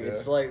 dude. Like,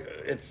 it's like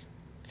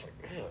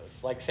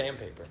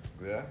sandpaper.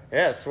 Yeah?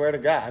 Yeah, I swear to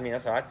God. I mean,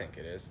 that's how I think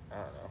it is. I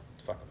don't know.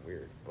 It's fucking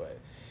weird. But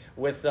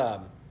with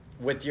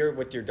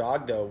your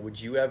dog though, would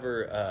you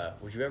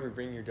ever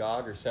bring your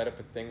dog or set up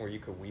a thing where you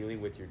could wheelie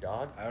with your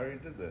dog? I already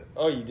did that.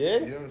 Oh, you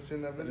did? You haven't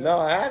seen that video? No,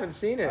 I haven't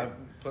seen it.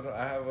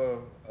 I have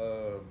a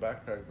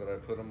backpack that I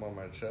put him on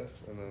my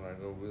chest and then I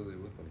go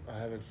wheelie with him. I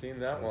haven't seen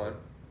that one.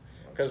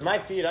 Because my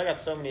feed, I got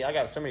so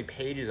many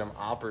pages I'm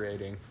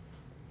operating.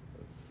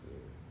 Let's see.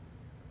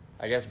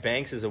 I guess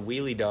Banks is a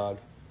wheelie dog.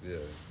 Yeah,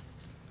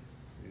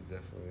 he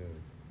definitely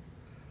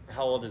is.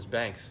 How old is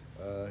Banks?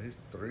 He's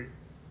 3.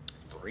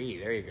 3,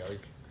 there you go.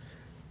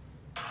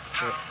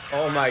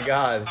 Oh my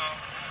God.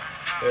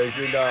 There's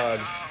your dog.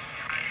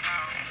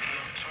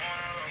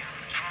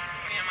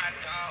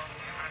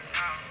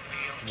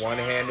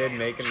 One-handed,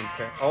 making him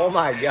turn. Oh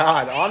my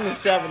God, on the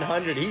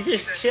 700. He's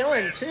just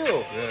chilling too.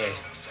 Yeah.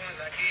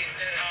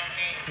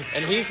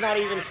 And he's not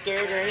even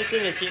scared or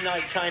anything? Is he not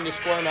trying to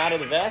squirm out of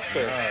the vest?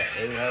 Or? It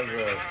has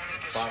a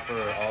spot for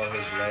all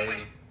his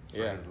legs.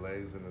 His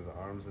legs and his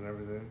arms and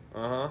everything.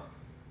 Uh-huh.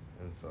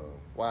 And so...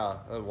 Wow,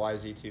 a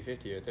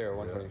YZ250 right there,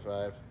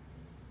 125.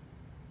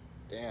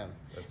 Yeah. Damn.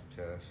 That's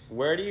cash.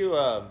 Where do you...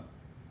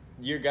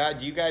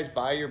 do you guys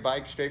buy your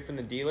bike straight from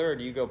the dealer, or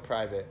do you go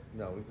private?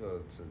 No, we go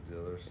to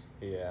dealers.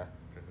 Yeah.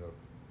 Pick up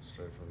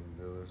straight from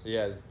the dealers.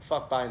 Yeah,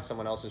 fuck buying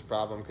someone else's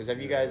problem. Because have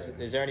you guys...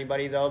 Is there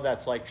anybody, though,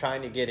 that's, like,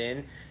 trying to get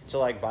in to,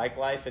 like, bike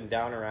life and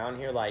down around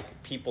here?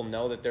 Like, people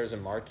know that there's a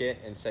market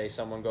and say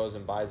someone goes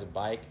and buys a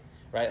bike,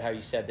 right? How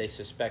you said they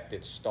suspect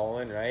it's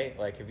stolen, right?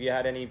 Like, have you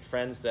had any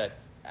friends that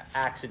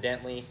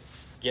accidentally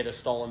get a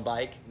stolen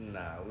bike?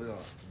 Nah,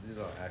 you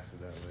don't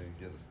accidentally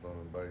get a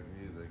stolen bike.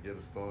 You either get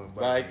a stolen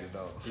bike or you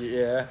don't.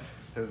 Yeah.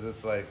 Because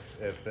it's like,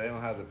 if they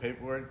don't have the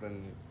paperwork,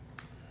 then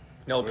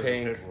no where's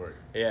pink. The paperwork?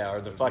 Yeah, or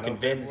the if fucking no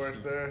VINs. paperwork's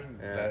there,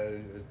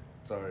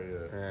 it's already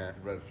a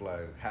red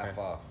flag. Half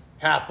off.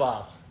 Half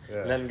off.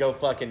 Yeah. And then go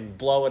fucking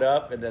blow it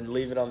up and then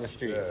leave it on the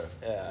street.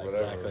 Yeah,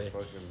 whatever. Exactly.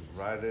 Fucking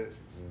ride it.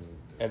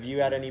 Have you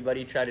had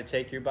anybody try to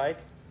take your bike?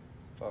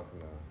 Fuck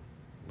no.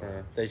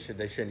 They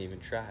shouldn't even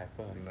try.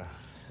 Fuck. Nah.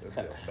 It'd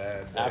be a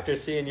bad day. After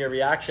seeing your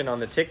reaction on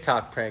the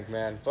TikTok prank,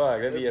 man, fuck,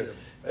 it'd be a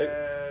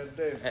bad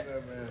day for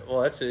that, man.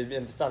 Well,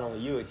 it's not only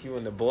you; it's you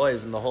and the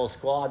boys and the whole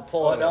squad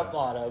pulling up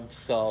on him.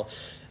 So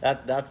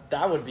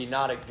that would be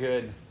not a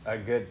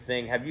good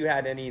thing. Have you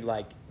had any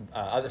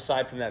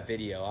aside from that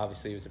video?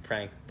 Obviously, it was a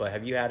prank, but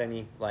have you had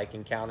any like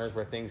encounters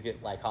where things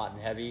get like hot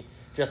and heavy,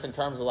 just in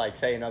terms of like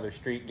say another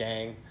street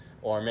gang,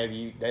 or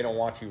maybe they don't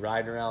want you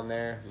riding around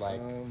there? Like,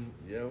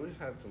 yeah, we've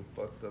had some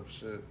fucked up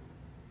shit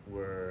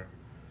where.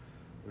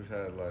 We've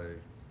had,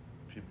 like,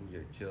 people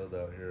get killed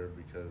out here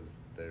because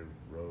they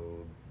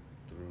rode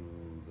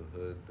through the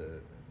hood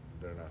that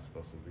they're not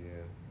supposed to be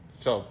in.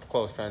 So,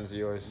 close friends of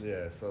yours?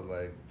 Yeah, so,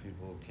 like,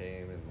 people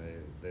came and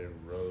they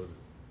rode,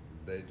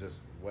 they just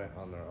went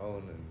on their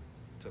own and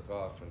took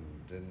off and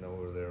didn't know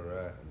where they were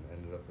at and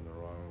ended up in the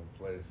wrong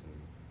place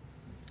and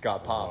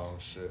got popped. Wrong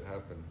shit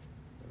happened.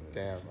 And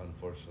damn.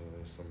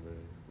 Unfortunately, somebody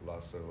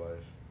lost their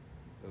life.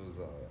 It was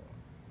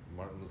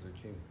Martin Luther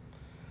King.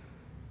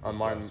 On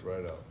Martin,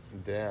 right out.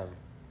 Damn.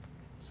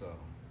 So.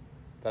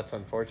 That's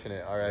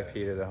unfortunate.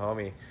 R.I.P. to the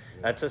homie. Yeah.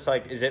 That's just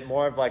like, is it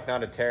more of like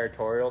not a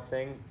territorial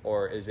thing,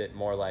 or is it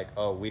more like,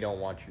 oh, we don't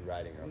want you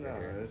riding over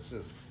here? No, it's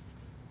just,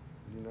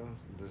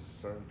 there's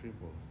certain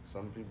people.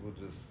 Some people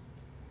just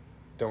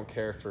don't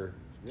care for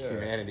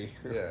humanity.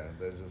 Yeah,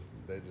 they just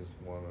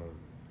want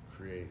to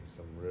create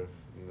some riff,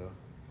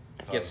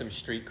 Get some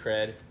street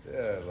cred.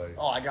 Yeah, like...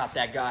 Oh, I got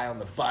that guy on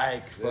the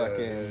bike. Yeah,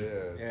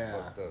 it's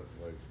fucked up.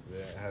 Like,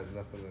 it has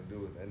nothing to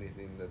do with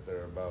anything that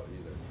they're about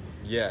either.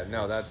 Yeah,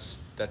 no, that's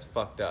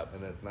fucked up.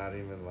 And it's not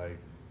even, like,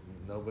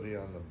 nobody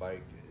on the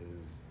bike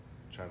is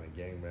trying to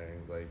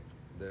gangbang. Like,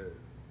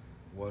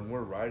 when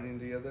we're riding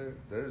together,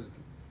 there's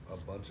a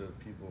bunch of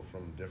people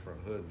from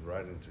different hoods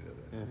riding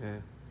together. Mm-hmm.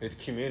 It's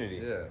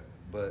community. Yeah,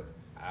 but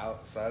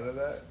outside of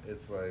that,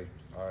 it's like,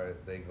 all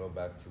right, they go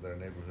back to their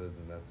neighborhoods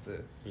and that's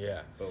it.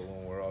 Yeah. But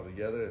when we're all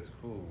together, it's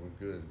cool.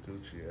 We're good.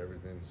 Gucci.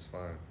 Everything's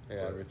fine.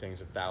 Yeah,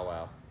 everything's a thou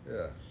wow.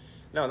 Yeah.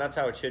 No, and that's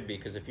how it should be,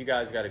 because if you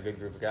guys got a good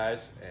group of guys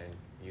and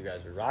you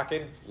guys are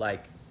rocking,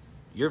 like,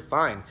 you're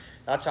fine.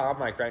 That's how I'm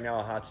like right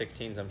now at Hot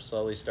 16's. I'm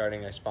slowly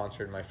starting. I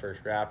sponsored my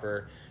first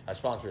rapper. I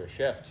sponsored a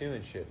chef too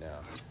and shit now.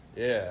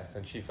 Yeah,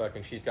 and she's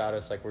got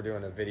us, like, we're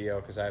doing a video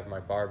because I have my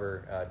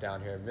barber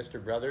down here,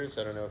 Mr. Brothers.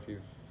 I don't know if you've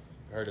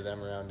heard of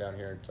them around down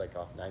here. It's like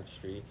off 9th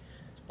Street.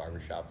 It's a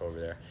barbershop over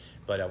there.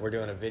 But we're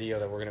doing a video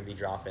that we're going to be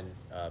dropping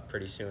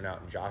pretty soon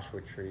out in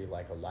Joshua Tree,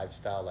 like a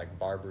lifestyle, like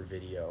barber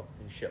video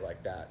and shit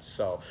like that.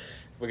 So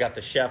we got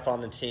the chef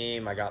on the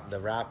team. I got the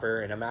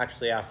rapper. And I'm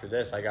actually, after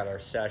this, I got our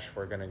sesh.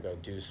 We're going to go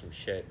do some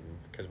shit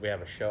because we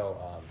have a show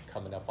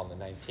coming up on the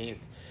 19th.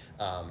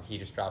 He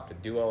just dropped a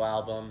duo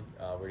album.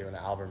 We're doing an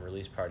album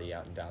release party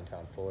out in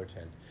downtown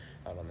Fullerton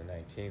out on the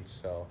 19th.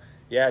 So,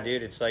 yeah,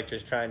 dude, it's like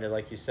just trying to,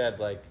 like you said,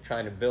 like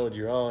trying to build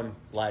your own,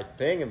 like,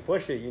 thing and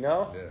push it, you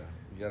know? Yeah.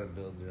 You got to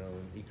build your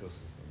own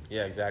ecosystem.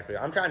 Yeah, exactly.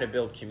 I'm trying to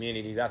build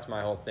community. That's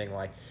my whole thing.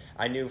 Like,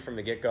 I knew from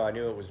the get-go, I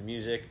knew it was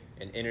music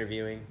and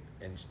interviewing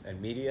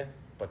and media.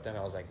 But then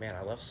I was like, man,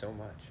 I love so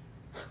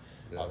much.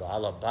 Yeah. I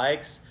love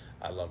bikes.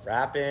 I love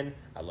rapping.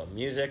 I love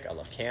music. I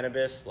love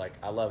cannabis. Like,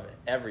 I love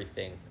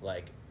everything.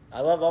 Like,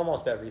 I love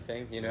almost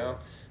everything, you know?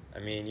 Yeah. I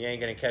mean, you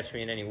ain't going to catch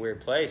me in any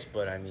weird place,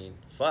 but I mean,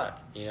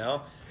 fuck, you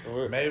know?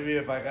 Maybe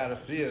if I got to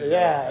see it.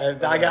 Yeah,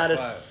 if I got to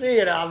see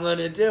it, I'm going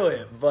to do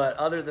it. But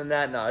other than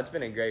that, no, it's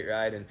been a great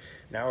ride. And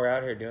now we're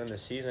out here doing the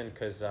season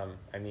because,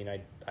 I mean,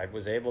 I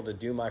was able to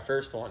do my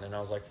first one, and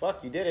I was like,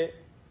 fuck, you did it.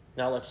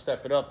 Now let's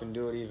step it up and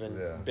do it even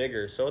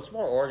bigger. So it's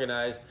more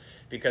organized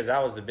because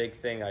that was the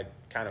big thing I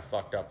kind of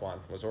fucked up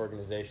on was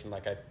organization.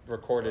 Like, I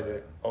recorded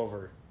it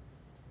over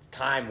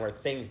time where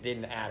things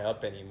didn't add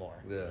up anymore.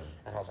 Yeah.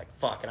 And I was like,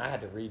 fuck, and I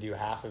had to redo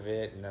half of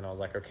it, and then I was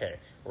like, okay,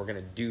 we're going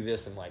to do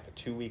this in like a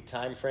 2-week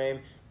time frame,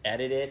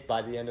 edit it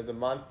by the end of the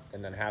month,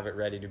 and then have it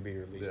ready to be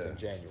released in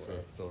January. So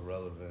it's still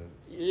relevant.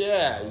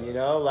 Yeah, you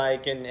know,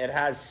 like, and it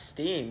has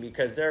steam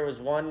because there was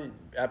one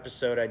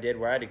episode I did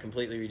where I had to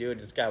completely redo it.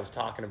 This guy was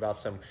talking about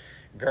some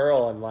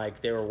girl and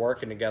like they were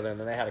working together and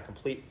then they had a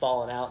complete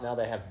falling out. Now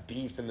they have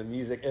beef in the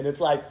music and it's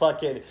like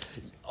fucking,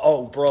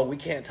 oh bro, we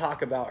can't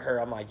talk about her.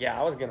 I'm like, yeah,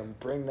 I was gonna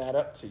bring that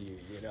up to you,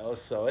 you know?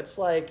 So it's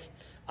like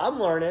I'm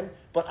learning,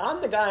 but I'm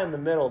the guy in the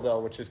middle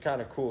though, which is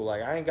kind of cool.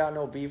 Like, I ain't got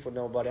no beef with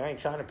nobody. I ain't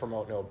trying to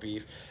promote no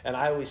beef, and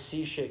I always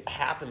see shit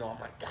happen though. I'm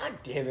like, god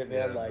damn it,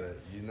 man. Like, but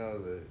you know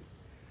that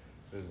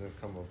there's gonna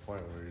come a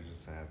point where you're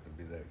just gonna have to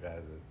be that guy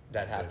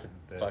that has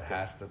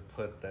to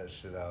put that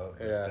shit out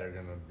that they're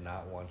gonna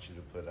not want you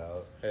to put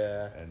out.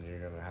 Yeah. And you're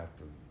gonna have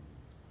to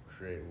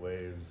create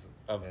waves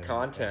of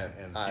content,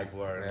 and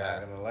people are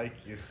not gonna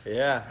like you.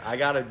 Yeah, I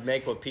gotta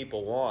make what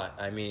people want.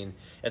 I mean,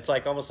 it's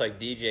like almost like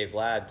DJ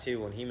Vlad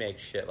too when he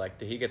makes shit. Like,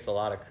 he gets a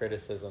lot of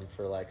criticism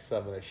for like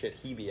some of the shit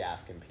he be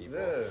asking people.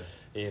 Yeah.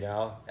 You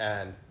know,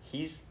 and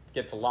he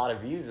gets a lot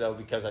of views though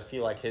because I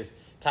feel like his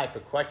type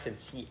of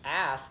questions he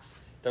asks,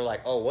 they're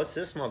like, oh, what's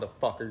this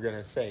motherfucker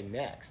gonna say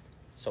next?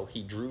 So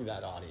he drew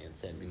that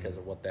audience in because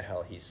of what the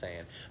hell he's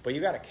saying. But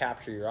you got to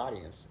capture your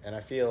audience, and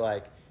I feel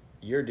like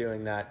you're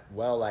doing that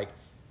well. Like,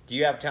 do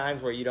you have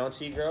times where you don't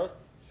see growth,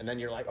 and then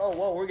you're like, oh,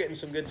 whoa, we're getting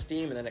some good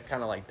steam, and then it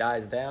kind of like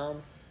dies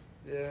down?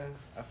 Yeah,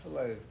 I feel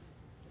like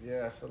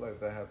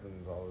that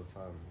happens all the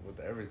time with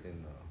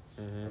everything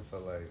though. Mm-hmm. I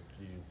feel like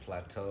you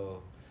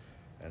plateau,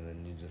 and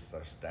then you just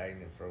are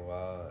stagnant for a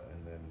while,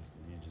 and then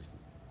you just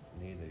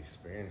need to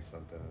experience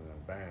something, and then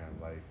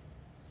bam, like,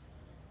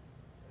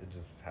 it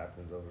just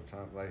happens over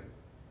time. Like,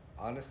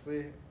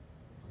 honestly,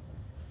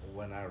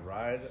 when I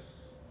ride,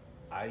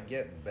 I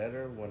get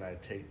better when I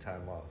take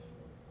time off.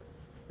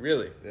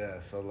 Really? Yeah,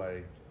 so,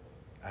 like,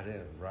 I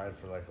didn't ride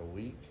for, like, a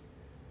week,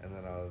 and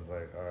then I was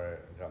like, all right,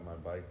 I got my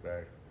bike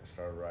back, I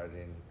started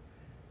riding,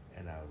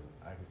 and I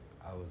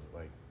was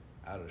like,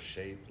 out of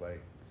shape,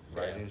 like,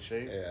 riding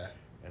shape,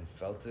 and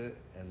felt it,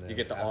 and then... You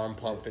get the arm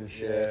pump and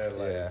shit. Yeah,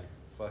 like,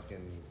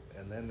 fucking...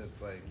 And then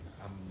it's like,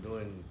 I'm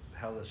doing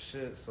hella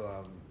shit, so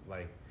I'm,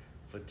 like,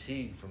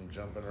 fatigued from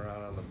jumping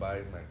around on the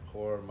bike, my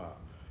core, my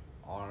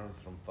arm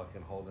from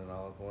fucking holding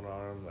on with one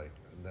arm, like,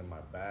 and then my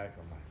back,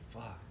 I'm like,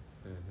 fuck.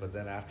 Mm-hmm. But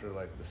then after,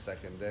 like, the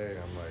second day,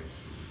 I'm like,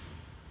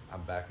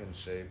 I'm back in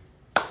shape,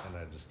 and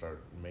I just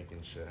start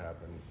making shit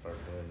happen, start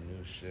doing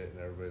new shit, and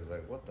everybody's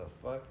like, what the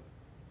fuck?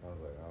 I was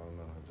like, I don't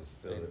know, I just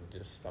feel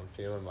it. I'm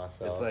feeling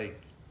myself. It's like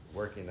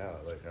working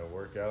out. Like, I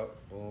work out,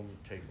 boom,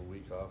 take a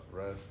week off,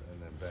 rest,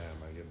 and then bam,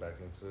 I get back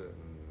into it,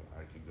 and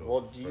I could go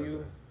Well, do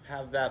you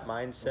have that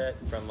mindset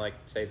from, like,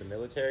 say, the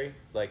military?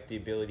 Like, the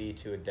ability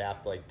to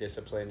adapt, like,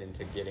 discipline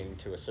into getting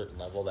to a certain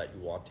level that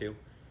you want to?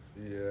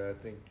 Yeah, I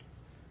think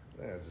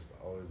I've just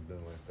always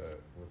been like that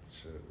with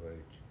shit.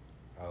 Like,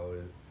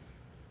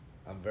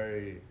 I'm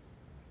very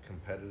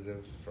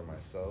competitive for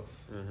myself,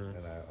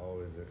 and I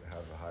always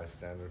have a high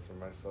standard for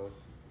myself,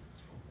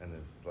 and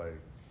it's like,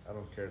 I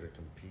don't care to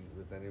compete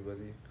with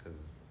anybody because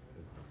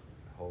it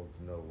holds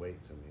no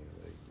weight to me.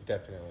 Like,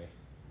 definitely.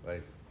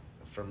 Like,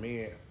 for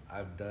me,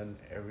 I've done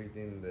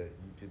everything that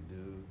you could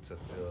do to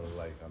feel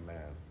like a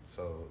man.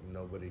 So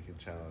nobody could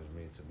challenge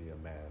me to be a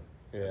man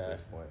at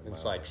this point.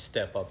 It's like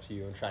step up to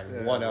you and try and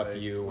yeah, one up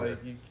like, you.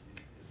 Like you,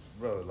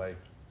 bro, like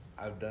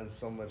I've done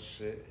so much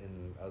shit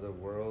in other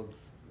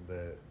worlds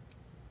that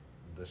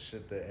the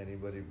shit that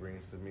anybody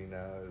brings to me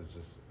now is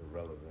just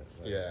irrelevant.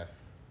 Like, yeah.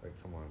 Like,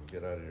 come on,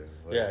 get out of here.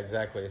 Like, yeah,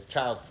 exactly. It's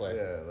child's play.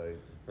 Yeah, like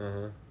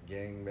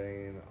gang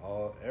banging,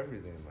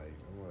 everything. Like,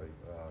 I'm like,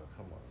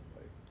 come on.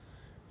 Like,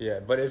 yeah,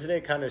 but isn't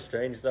it kind of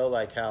strange though,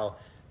 like how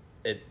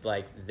it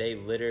like they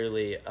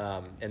literally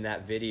in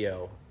that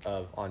video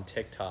of on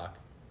TikTok,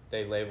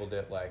 they labeled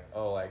it like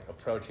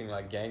approaching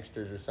like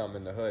gangsters or something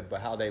in the hood, but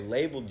how they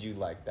labeled you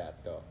like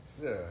that though.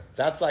 Yeah.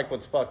 That's like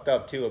what's fucked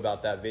up too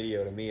about that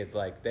video to me. It's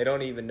like they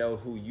don't even know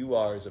who you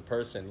are as a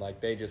person.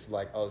 Like they just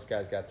like, oh, this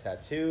guy's got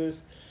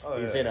tattoos.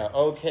 He's in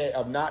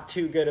a not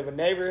too good of a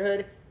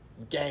neighborhood,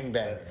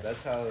 gangbanger.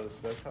 That's how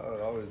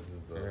it always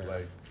is though. Yeah.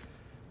 Like,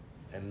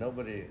 and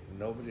nobody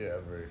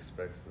ever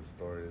expects the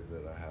story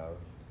that I have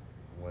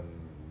when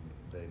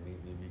they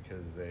meet me,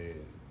 because they,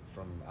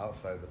 from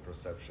outside, the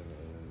perception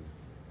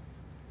is,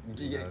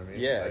 you know what I mean?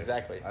 Yeah, like,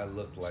 exactly. I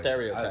look like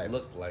stereotype. I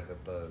look like a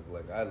thug.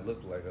 Like I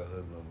look like a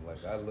hoodlum.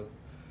 Like I look.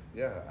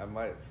 Yeah, I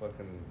might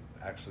fucking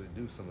actually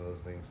do some of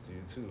those things to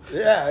you too.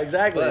 Yeah,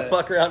 exactly. But,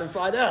 fuck around and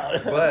find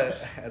out. But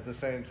at the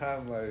same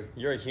time, like,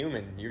 you're a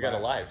human. You got a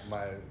life.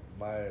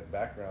 My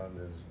background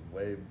is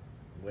way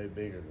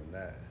bigger than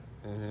that.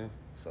 Mm-hmm.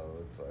 So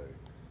it's like,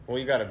 well,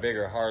 you got a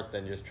bigger heart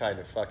than just trying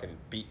to fucking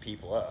beat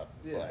people up.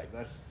 Yeah, like,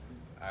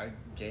 I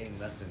gain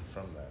nothing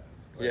from that.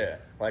 Like, yeah,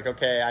 like,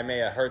 okay, I may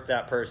have hurt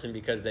that person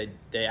because they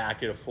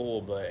acted a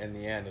fool, but in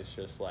the end, it's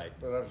just like...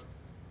 But I've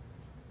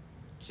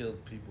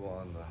killed people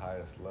on the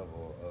highest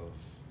level of...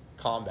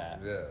 combat.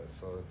 Yeah,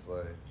 so it's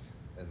like...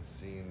 And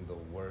seeing the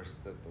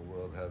worst that the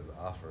world has to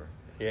offer.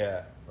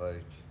 Yeah.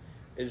 Like...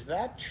 Is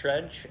that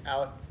trench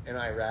out in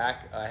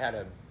Iraq? I had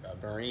a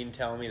Marine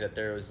tell me that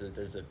there's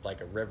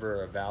a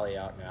river or a valley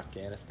out in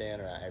Afghanistan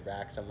or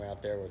Iraq, somewhere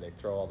out there, where they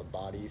throw all the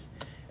bodies.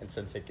 And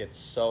since it gets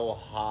so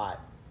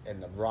hot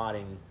and the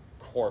rotting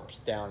corpse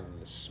down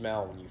and the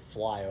smell when you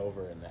fly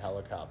over in the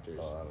helicopters.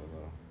 Oh, I don't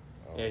know.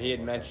 Yeah, he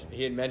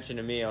had mentioned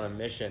to me on a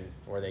mission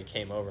where they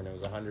came over and it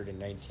was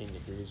 119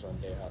 degrees one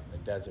day out in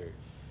the desert,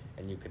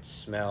 and you could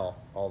smell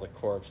all the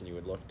corpse, and you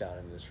would look down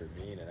into this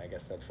ravine, and I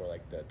guess that's where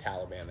like the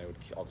Taliban, they would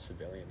kill all the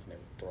civilians and they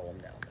would throw them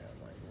down there.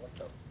 I'm like, what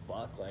the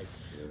fuck? Like,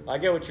 I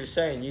get what you're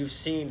saying. You've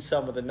seen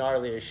some of the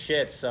gnarliest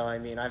shit, so I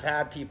mean, I've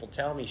had people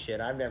tell me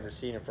shit. I've never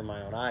seen it from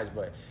my own eyes,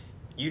 but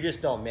you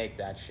just don't make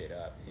that shit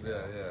up. You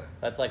know? Yeah.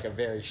 That's like a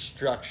very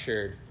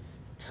structured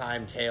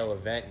time-tail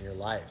event in your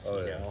life, you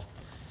know?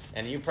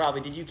 And you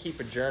probably, did you keep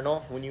a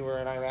journal when you were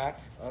in Iraq?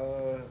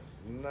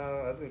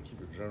 No, I didn't keep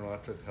a journal. I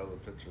took hella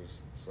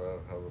pictures, so I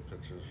have hella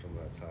pictures from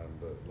that time.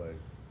 But like,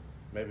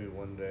 maybe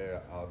one day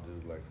I'll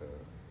do like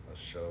a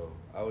show.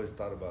 I always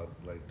thought about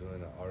like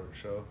doing an art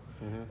show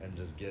and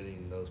just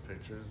getting those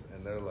pictures,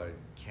 and they're like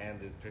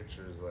candid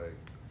pictures, like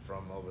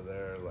from over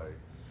there, like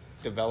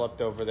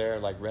developed over there,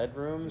 like red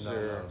rooms?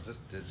 No,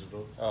 just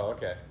digitals. Oh,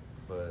 okay.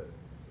 But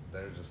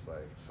they're just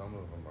like, some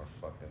of them are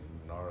fucking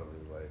gnarly.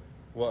 Like,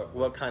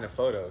 what kind of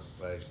photos?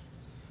 Like,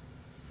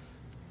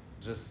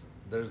 just,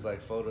 there's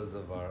like photos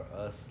of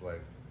us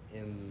like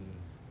in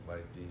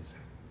like these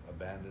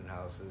abandoned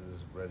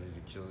houses ready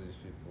to kill these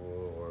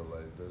people, or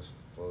like there's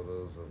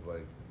photos of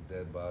like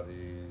dead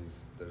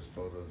bodies, there's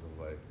photos of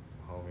like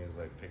homies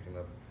like picking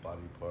up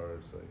body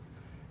parts, like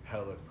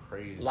hella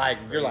crazy. Like,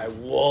 you're like,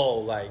 whoa,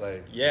 like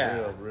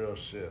yeah. Real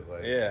shit.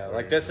 Like, yeah,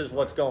 like this is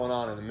what's going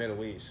on in the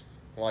Middle East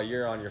while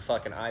you're on your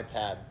fucking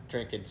iPad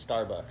drinking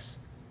Starbucks.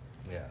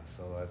 Yeah,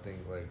 so I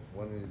think like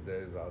one of these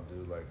days I'll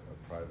do like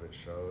a private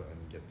show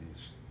and get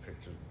these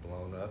pictures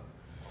blown up.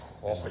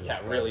 Oh, yeah,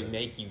 really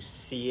make you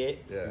see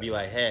it. Yeah. And be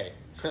like, hey.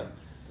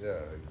 Yeah,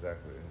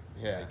 exactly.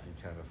 Yeah. Make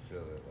you kind of feel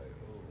it, like,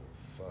 oh,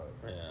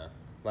 fuck. Yeah.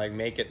 Like,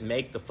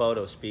 make the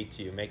photo speak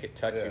to you. Make it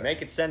touch you.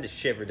 Make it send a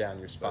shiver down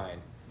your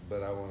spine.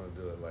 But I want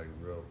to do it, like,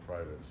 real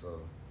private,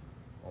 so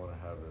I want to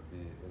have it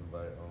be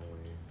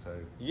invite-only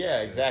type Yeah,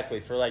 shit. exactly.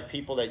 For, like,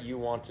 people that you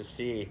want to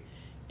see,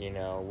 you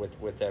know,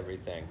 with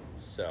everything.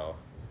 So,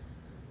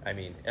 I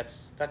mean,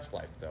 that's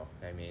life, though.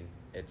 I mean,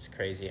 it's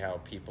crazy how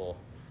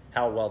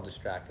well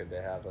distracted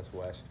they have us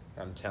West.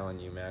 I'm telling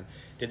you, man.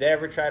 Did they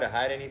ever try to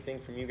hide anything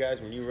from you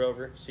guys when you were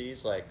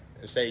overseas? Like,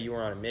 say you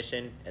were on a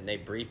mission and they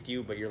briefed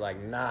you, but you're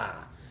like, nah.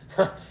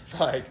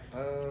 Like,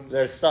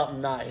 there's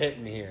something not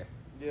hitting here.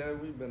 Yeah,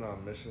 we've been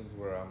on missions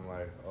where I'm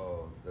like,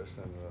 oh, they're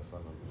sending us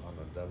on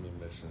a dummy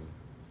mission.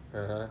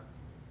 Uh-huh.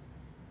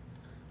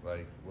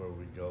 Like, where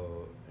we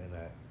go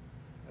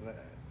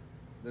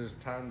there's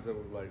times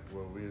that like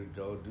where we would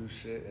go do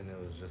shit and it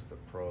was just a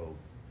probe.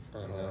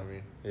 You know what I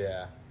mean?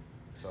 Yeah.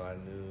 So I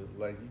knew,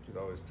 like, you could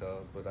always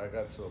tell, but I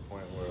got to a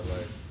point where,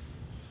 like,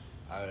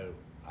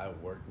 I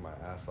worked my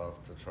ass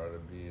off to try to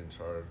be in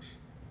charge.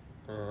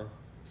 Uh-huh.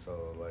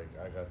 So, like,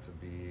 I got to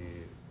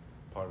be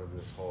part of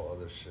this whole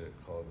other shit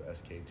called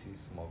SKT,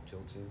 Small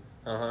Kill Team.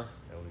 Uh-huh.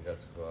 And we got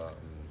to go out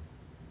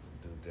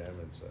and do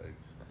damage, like...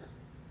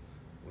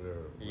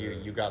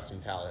 You got some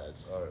towel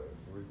heads.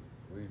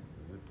 We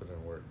put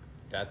in work.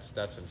 That's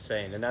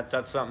insane, and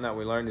that's something that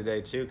we learned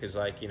today too. Because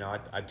like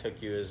I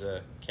took you as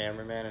a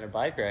cameraman and a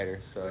bike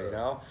rider,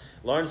 so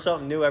learn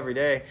something new every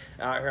day.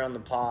 Out here on the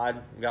pod,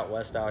 we got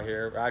West out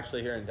here. We're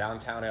actually here in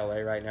downtown LA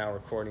right now,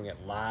 recording it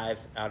live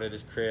out at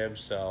his crib.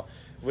 So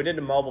we did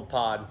a mobile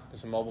pod.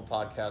 It's a mobile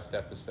podcast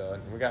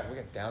episode. And we got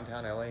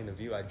downtown LA in the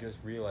view. I just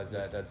realized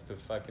that's the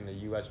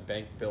U.S.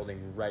 Bank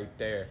building right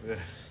there. Yeah.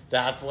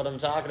 That's what I'm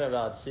talking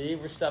about. See,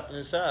 we're stepping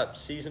this up.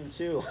 Season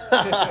 2.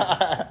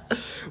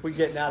 We're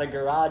getting out of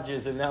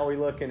garages, and now we're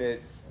looking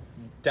at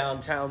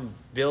downtown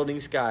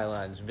building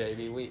skylines,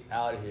 baby. We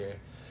out here.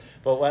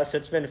 But, Wes,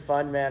 it's been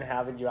fun, man,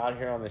 having you out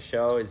here on the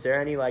show. Is there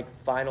any,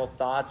 final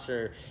thoughts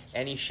or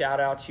any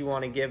shout-outs you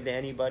want to give to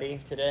anybody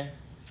today?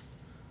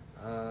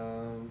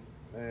 Man,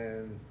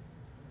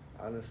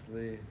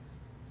 honestly,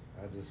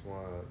 I just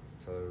want to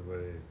tell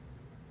everybody,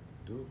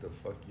 do what the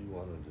fuck you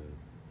want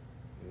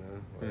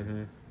to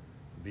do.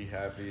 Be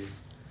happy.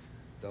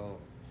 Don't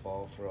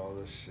fall for all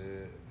this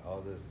shit.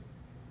 All this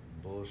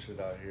bullshit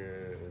out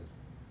here is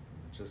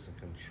just a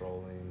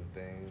controlling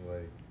thing.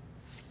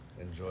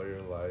 Enjoy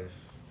your life.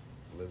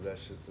 Live that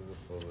shit to the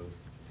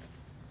fullest.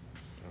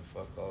 And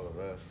fuck all the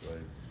rest.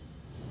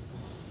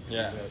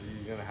 Yeah.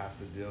 You're going to have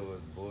to deal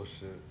with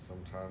bullshit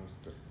sometimes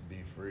to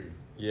be free.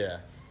 Yeah.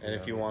 And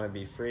if you want to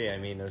be free,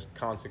 there's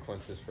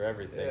consequences for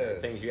everything. Yeah.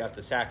 Things you have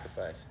to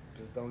sacrifice.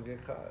 Just don't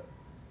get caught.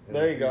 And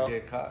there you go. If you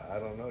get caught, I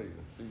don't know you.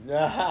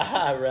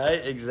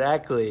 Right?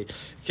 Exactly. You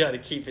got to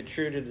keep it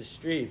true to the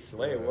streets.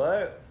 Wait,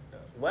 what?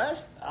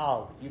 West?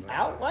 Oh, you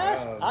out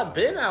west? I've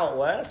been out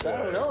west. I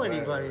don't know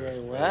anybody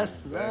named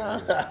West.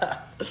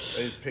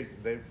 Exactly.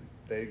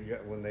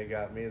 When they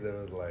got me, there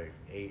was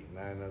 8,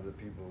 9 other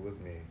people with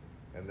me.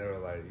 And they were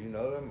like, you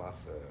know them? I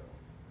said,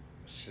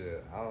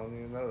 shit, I don't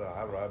even know them.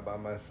 I ride by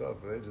myself.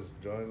 They just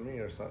joined me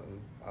or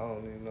something. I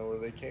don't even know where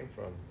they came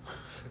from.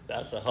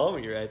 That's a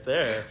homie right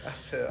there. I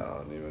said, I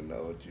don't even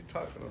know what you're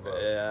talking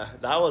about. Yeah,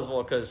 that was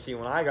because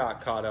when I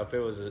got caught up, it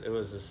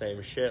was the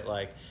same shit.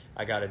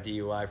 I got a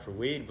DUI for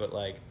weed, but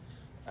I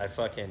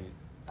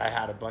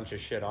had a bunch of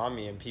shit on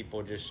me, and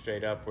people just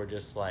straight up were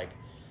just I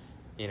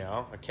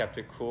kept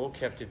it cool,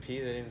 kept it P.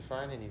 They didn't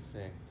find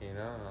anything, and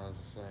I was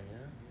just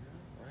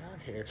we're out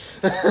here.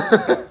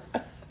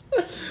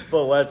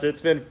 But Wes,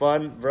 it's been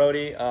fun,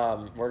 Brody.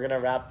 We're going to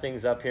wrap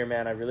things up here,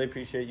 man. I really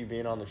appreciate you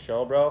being on the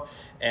show, bro.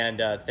 And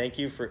thank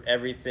you for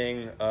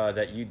everything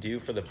that you do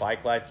for the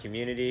bike life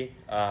community.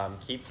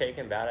 Keep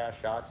taking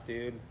badass shots,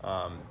 dude.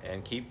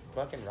 And keep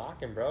fucking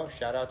rocking, bro.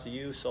 Shout out to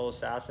you, Soul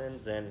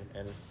Assassins, and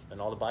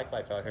all the bike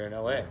life out here in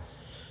LA. Yeah.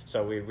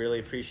 So we really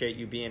appreciate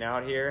you being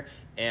out here.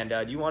 And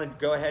do you want to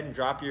go ahead and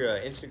drop your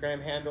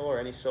Instagram handle or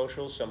any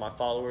socials so my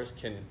followers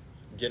can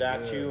get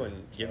at you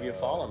and give you a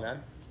follow,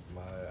 man?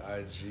 My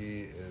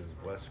IG is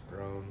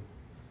Westgrown,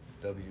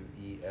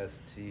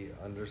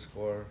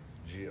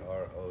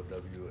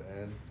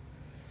 WEST_GROWN,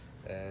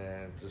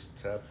 and just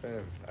tap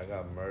in. I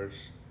got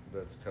merch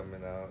that's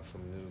coming out,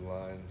 some new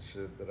line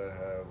shit that I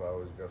have. I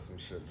always got some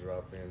shit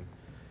dropping,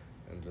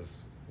 and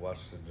just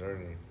watch the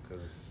journey,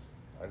 because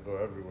I go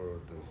everywhere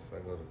with this. I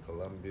go to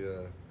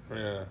Colombia,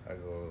 I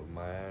go to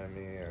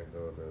Miami, I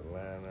go to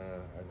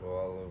Atlanta, I go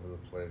all over the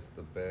place,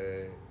 the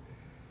Bay.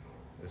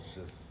 It's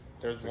just...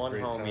 There's one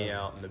homie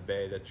out in the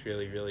Bay that's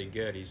really, really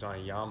good. He's on a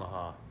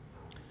Yamaha.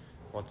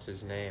 What's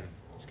his name?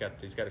 He's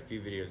got a few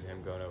videos of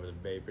him going over the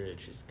Bay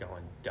Bridge. He's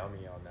going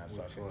dummy on that.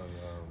 Which one?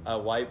 A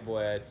white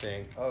boy, I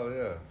think. Oh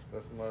yeah,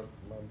 that's my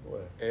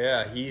boy.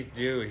 Yeah,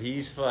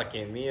 he's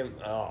fucking me.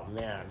 Oh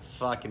man,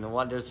 fucking the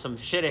one. There's some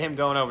shit of him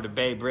going over the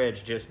Bay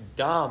Bridge, just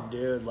dumb,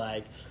 dude.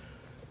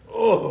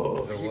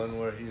 Oh. The one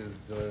where he was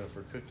doing it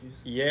for cookies.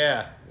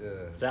 Yeah.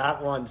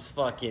 That one's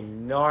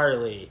fucking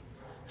gnarly.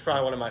 It's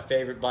probably one of my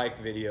favorite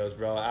bike videos,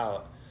 bro,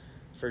 out.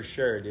 For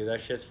sure, dude. That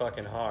shit's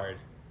fucking hard.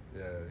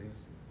 Yeah,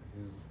 he's...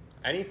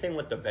 Anything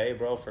with the Bay,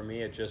 bro, for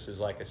me, it just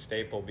is a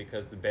staple,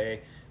 because the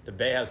Bay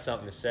has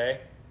something to say.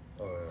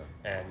 Oh,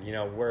 yeah. And,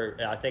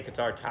 I think it's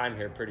our time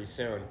here pretty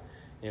soon,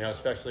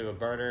 especially with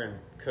Burner and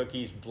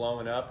Cookies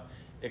blowing up.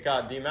 It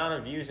got the amount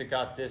of views it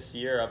got this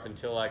year up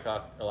until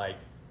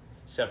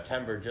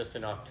September. Just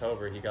in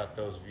October, he got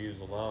those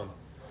views alone.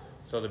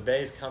 So the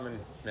Bay's coming,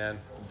 man.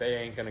 The Bay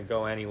ain't going to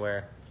go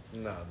anywhere.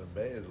 No, the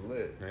Bay is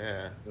lit.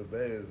 Yeah. The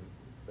Bay is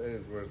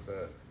where it's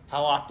at.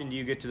 How often do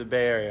you get to the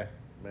Bay Area?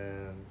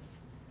 Man.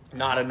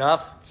 Not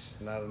enough? It's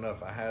not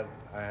enough. I had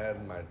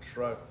my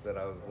truck that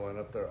I was going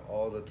up there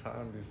all the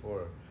time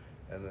before,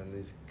 and then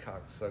these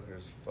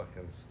cocksuckers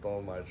fucking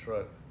stole my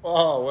truck.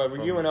 Oh,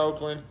 were you in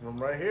Oakland?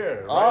 I'm right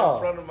here. Right in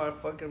front of my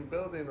fucking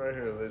building right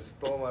here. They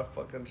stole my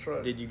fucking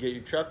truck. Did you get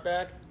your truck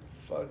back?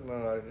 Fuck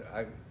no.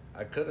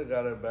 I could have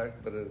got it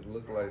back, but it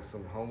looked like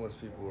some homeless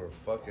people were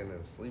fucking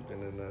and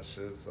sleeping in that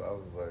shit, so I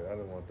was like, I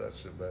didn't want that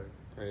shit back.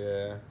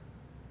 Yeah.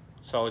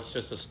 So it's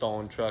just a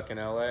stolen truck in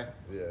LA?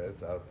 Yeah,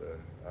 it's out there.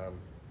 You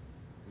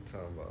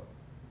talking about?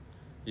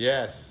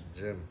 Yes.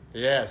 Jim.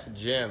 Yes,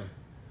 Jim.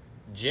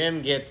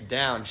 Jim gets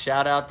down.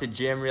 Shout out to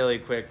Jim really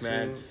quick,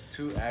 man.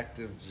 Two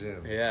active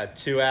Jim. Yeah,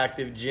 Two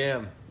Active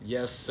Jim.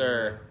 Yes,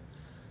 sir.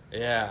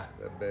 Yeah.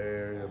 That Bay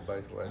Area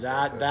bike life.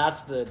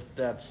 That's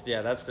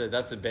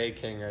the Bay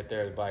King right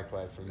there, the bike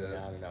life for me. I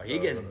don't know. He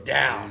gets Up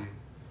down. D.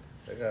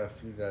 They got a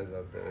few guys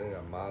out there. They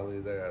got Molly,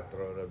 they got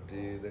Throw It Up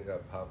D, they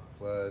got Pop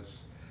Clutch,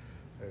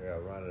 they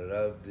got Run It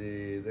Up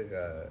D, they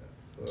got.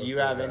 Do you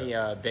have any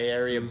Bay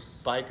Area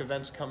bike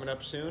events coming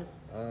up soon?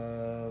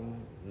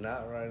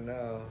 Not right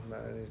now,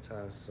 not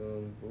anytime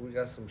soon. But we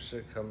got some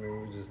shit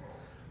coming.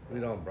 We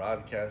don't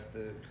broadcast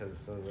it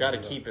because got to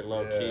keep it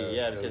low key,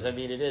 because I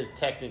mean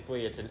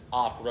it's an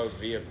off-road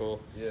vehicle.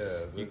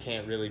 Yeah, you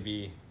can't really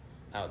be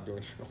out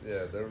doing.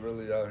 Yeah, they're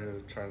really out here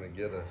trying to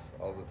get us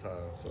all the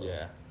time. So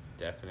yeah,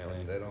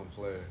 definitely. And they don't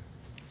play.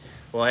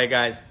 Well, hey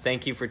guys,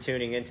 thank you for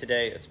tuning in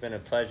today. It's been a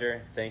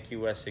pleasure. Thank you,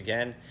 Wes,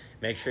 again.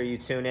 Make sure you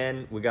tune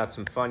in. We got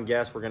some fun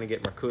guests. We're gonna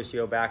get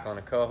Mercutio back on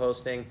a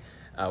co-hosting.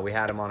 We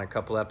had him on a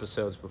couple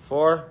episodes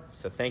before,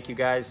 so thank you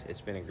guys.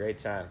 It's been a great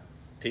time.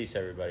 Peace,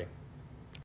 everybody.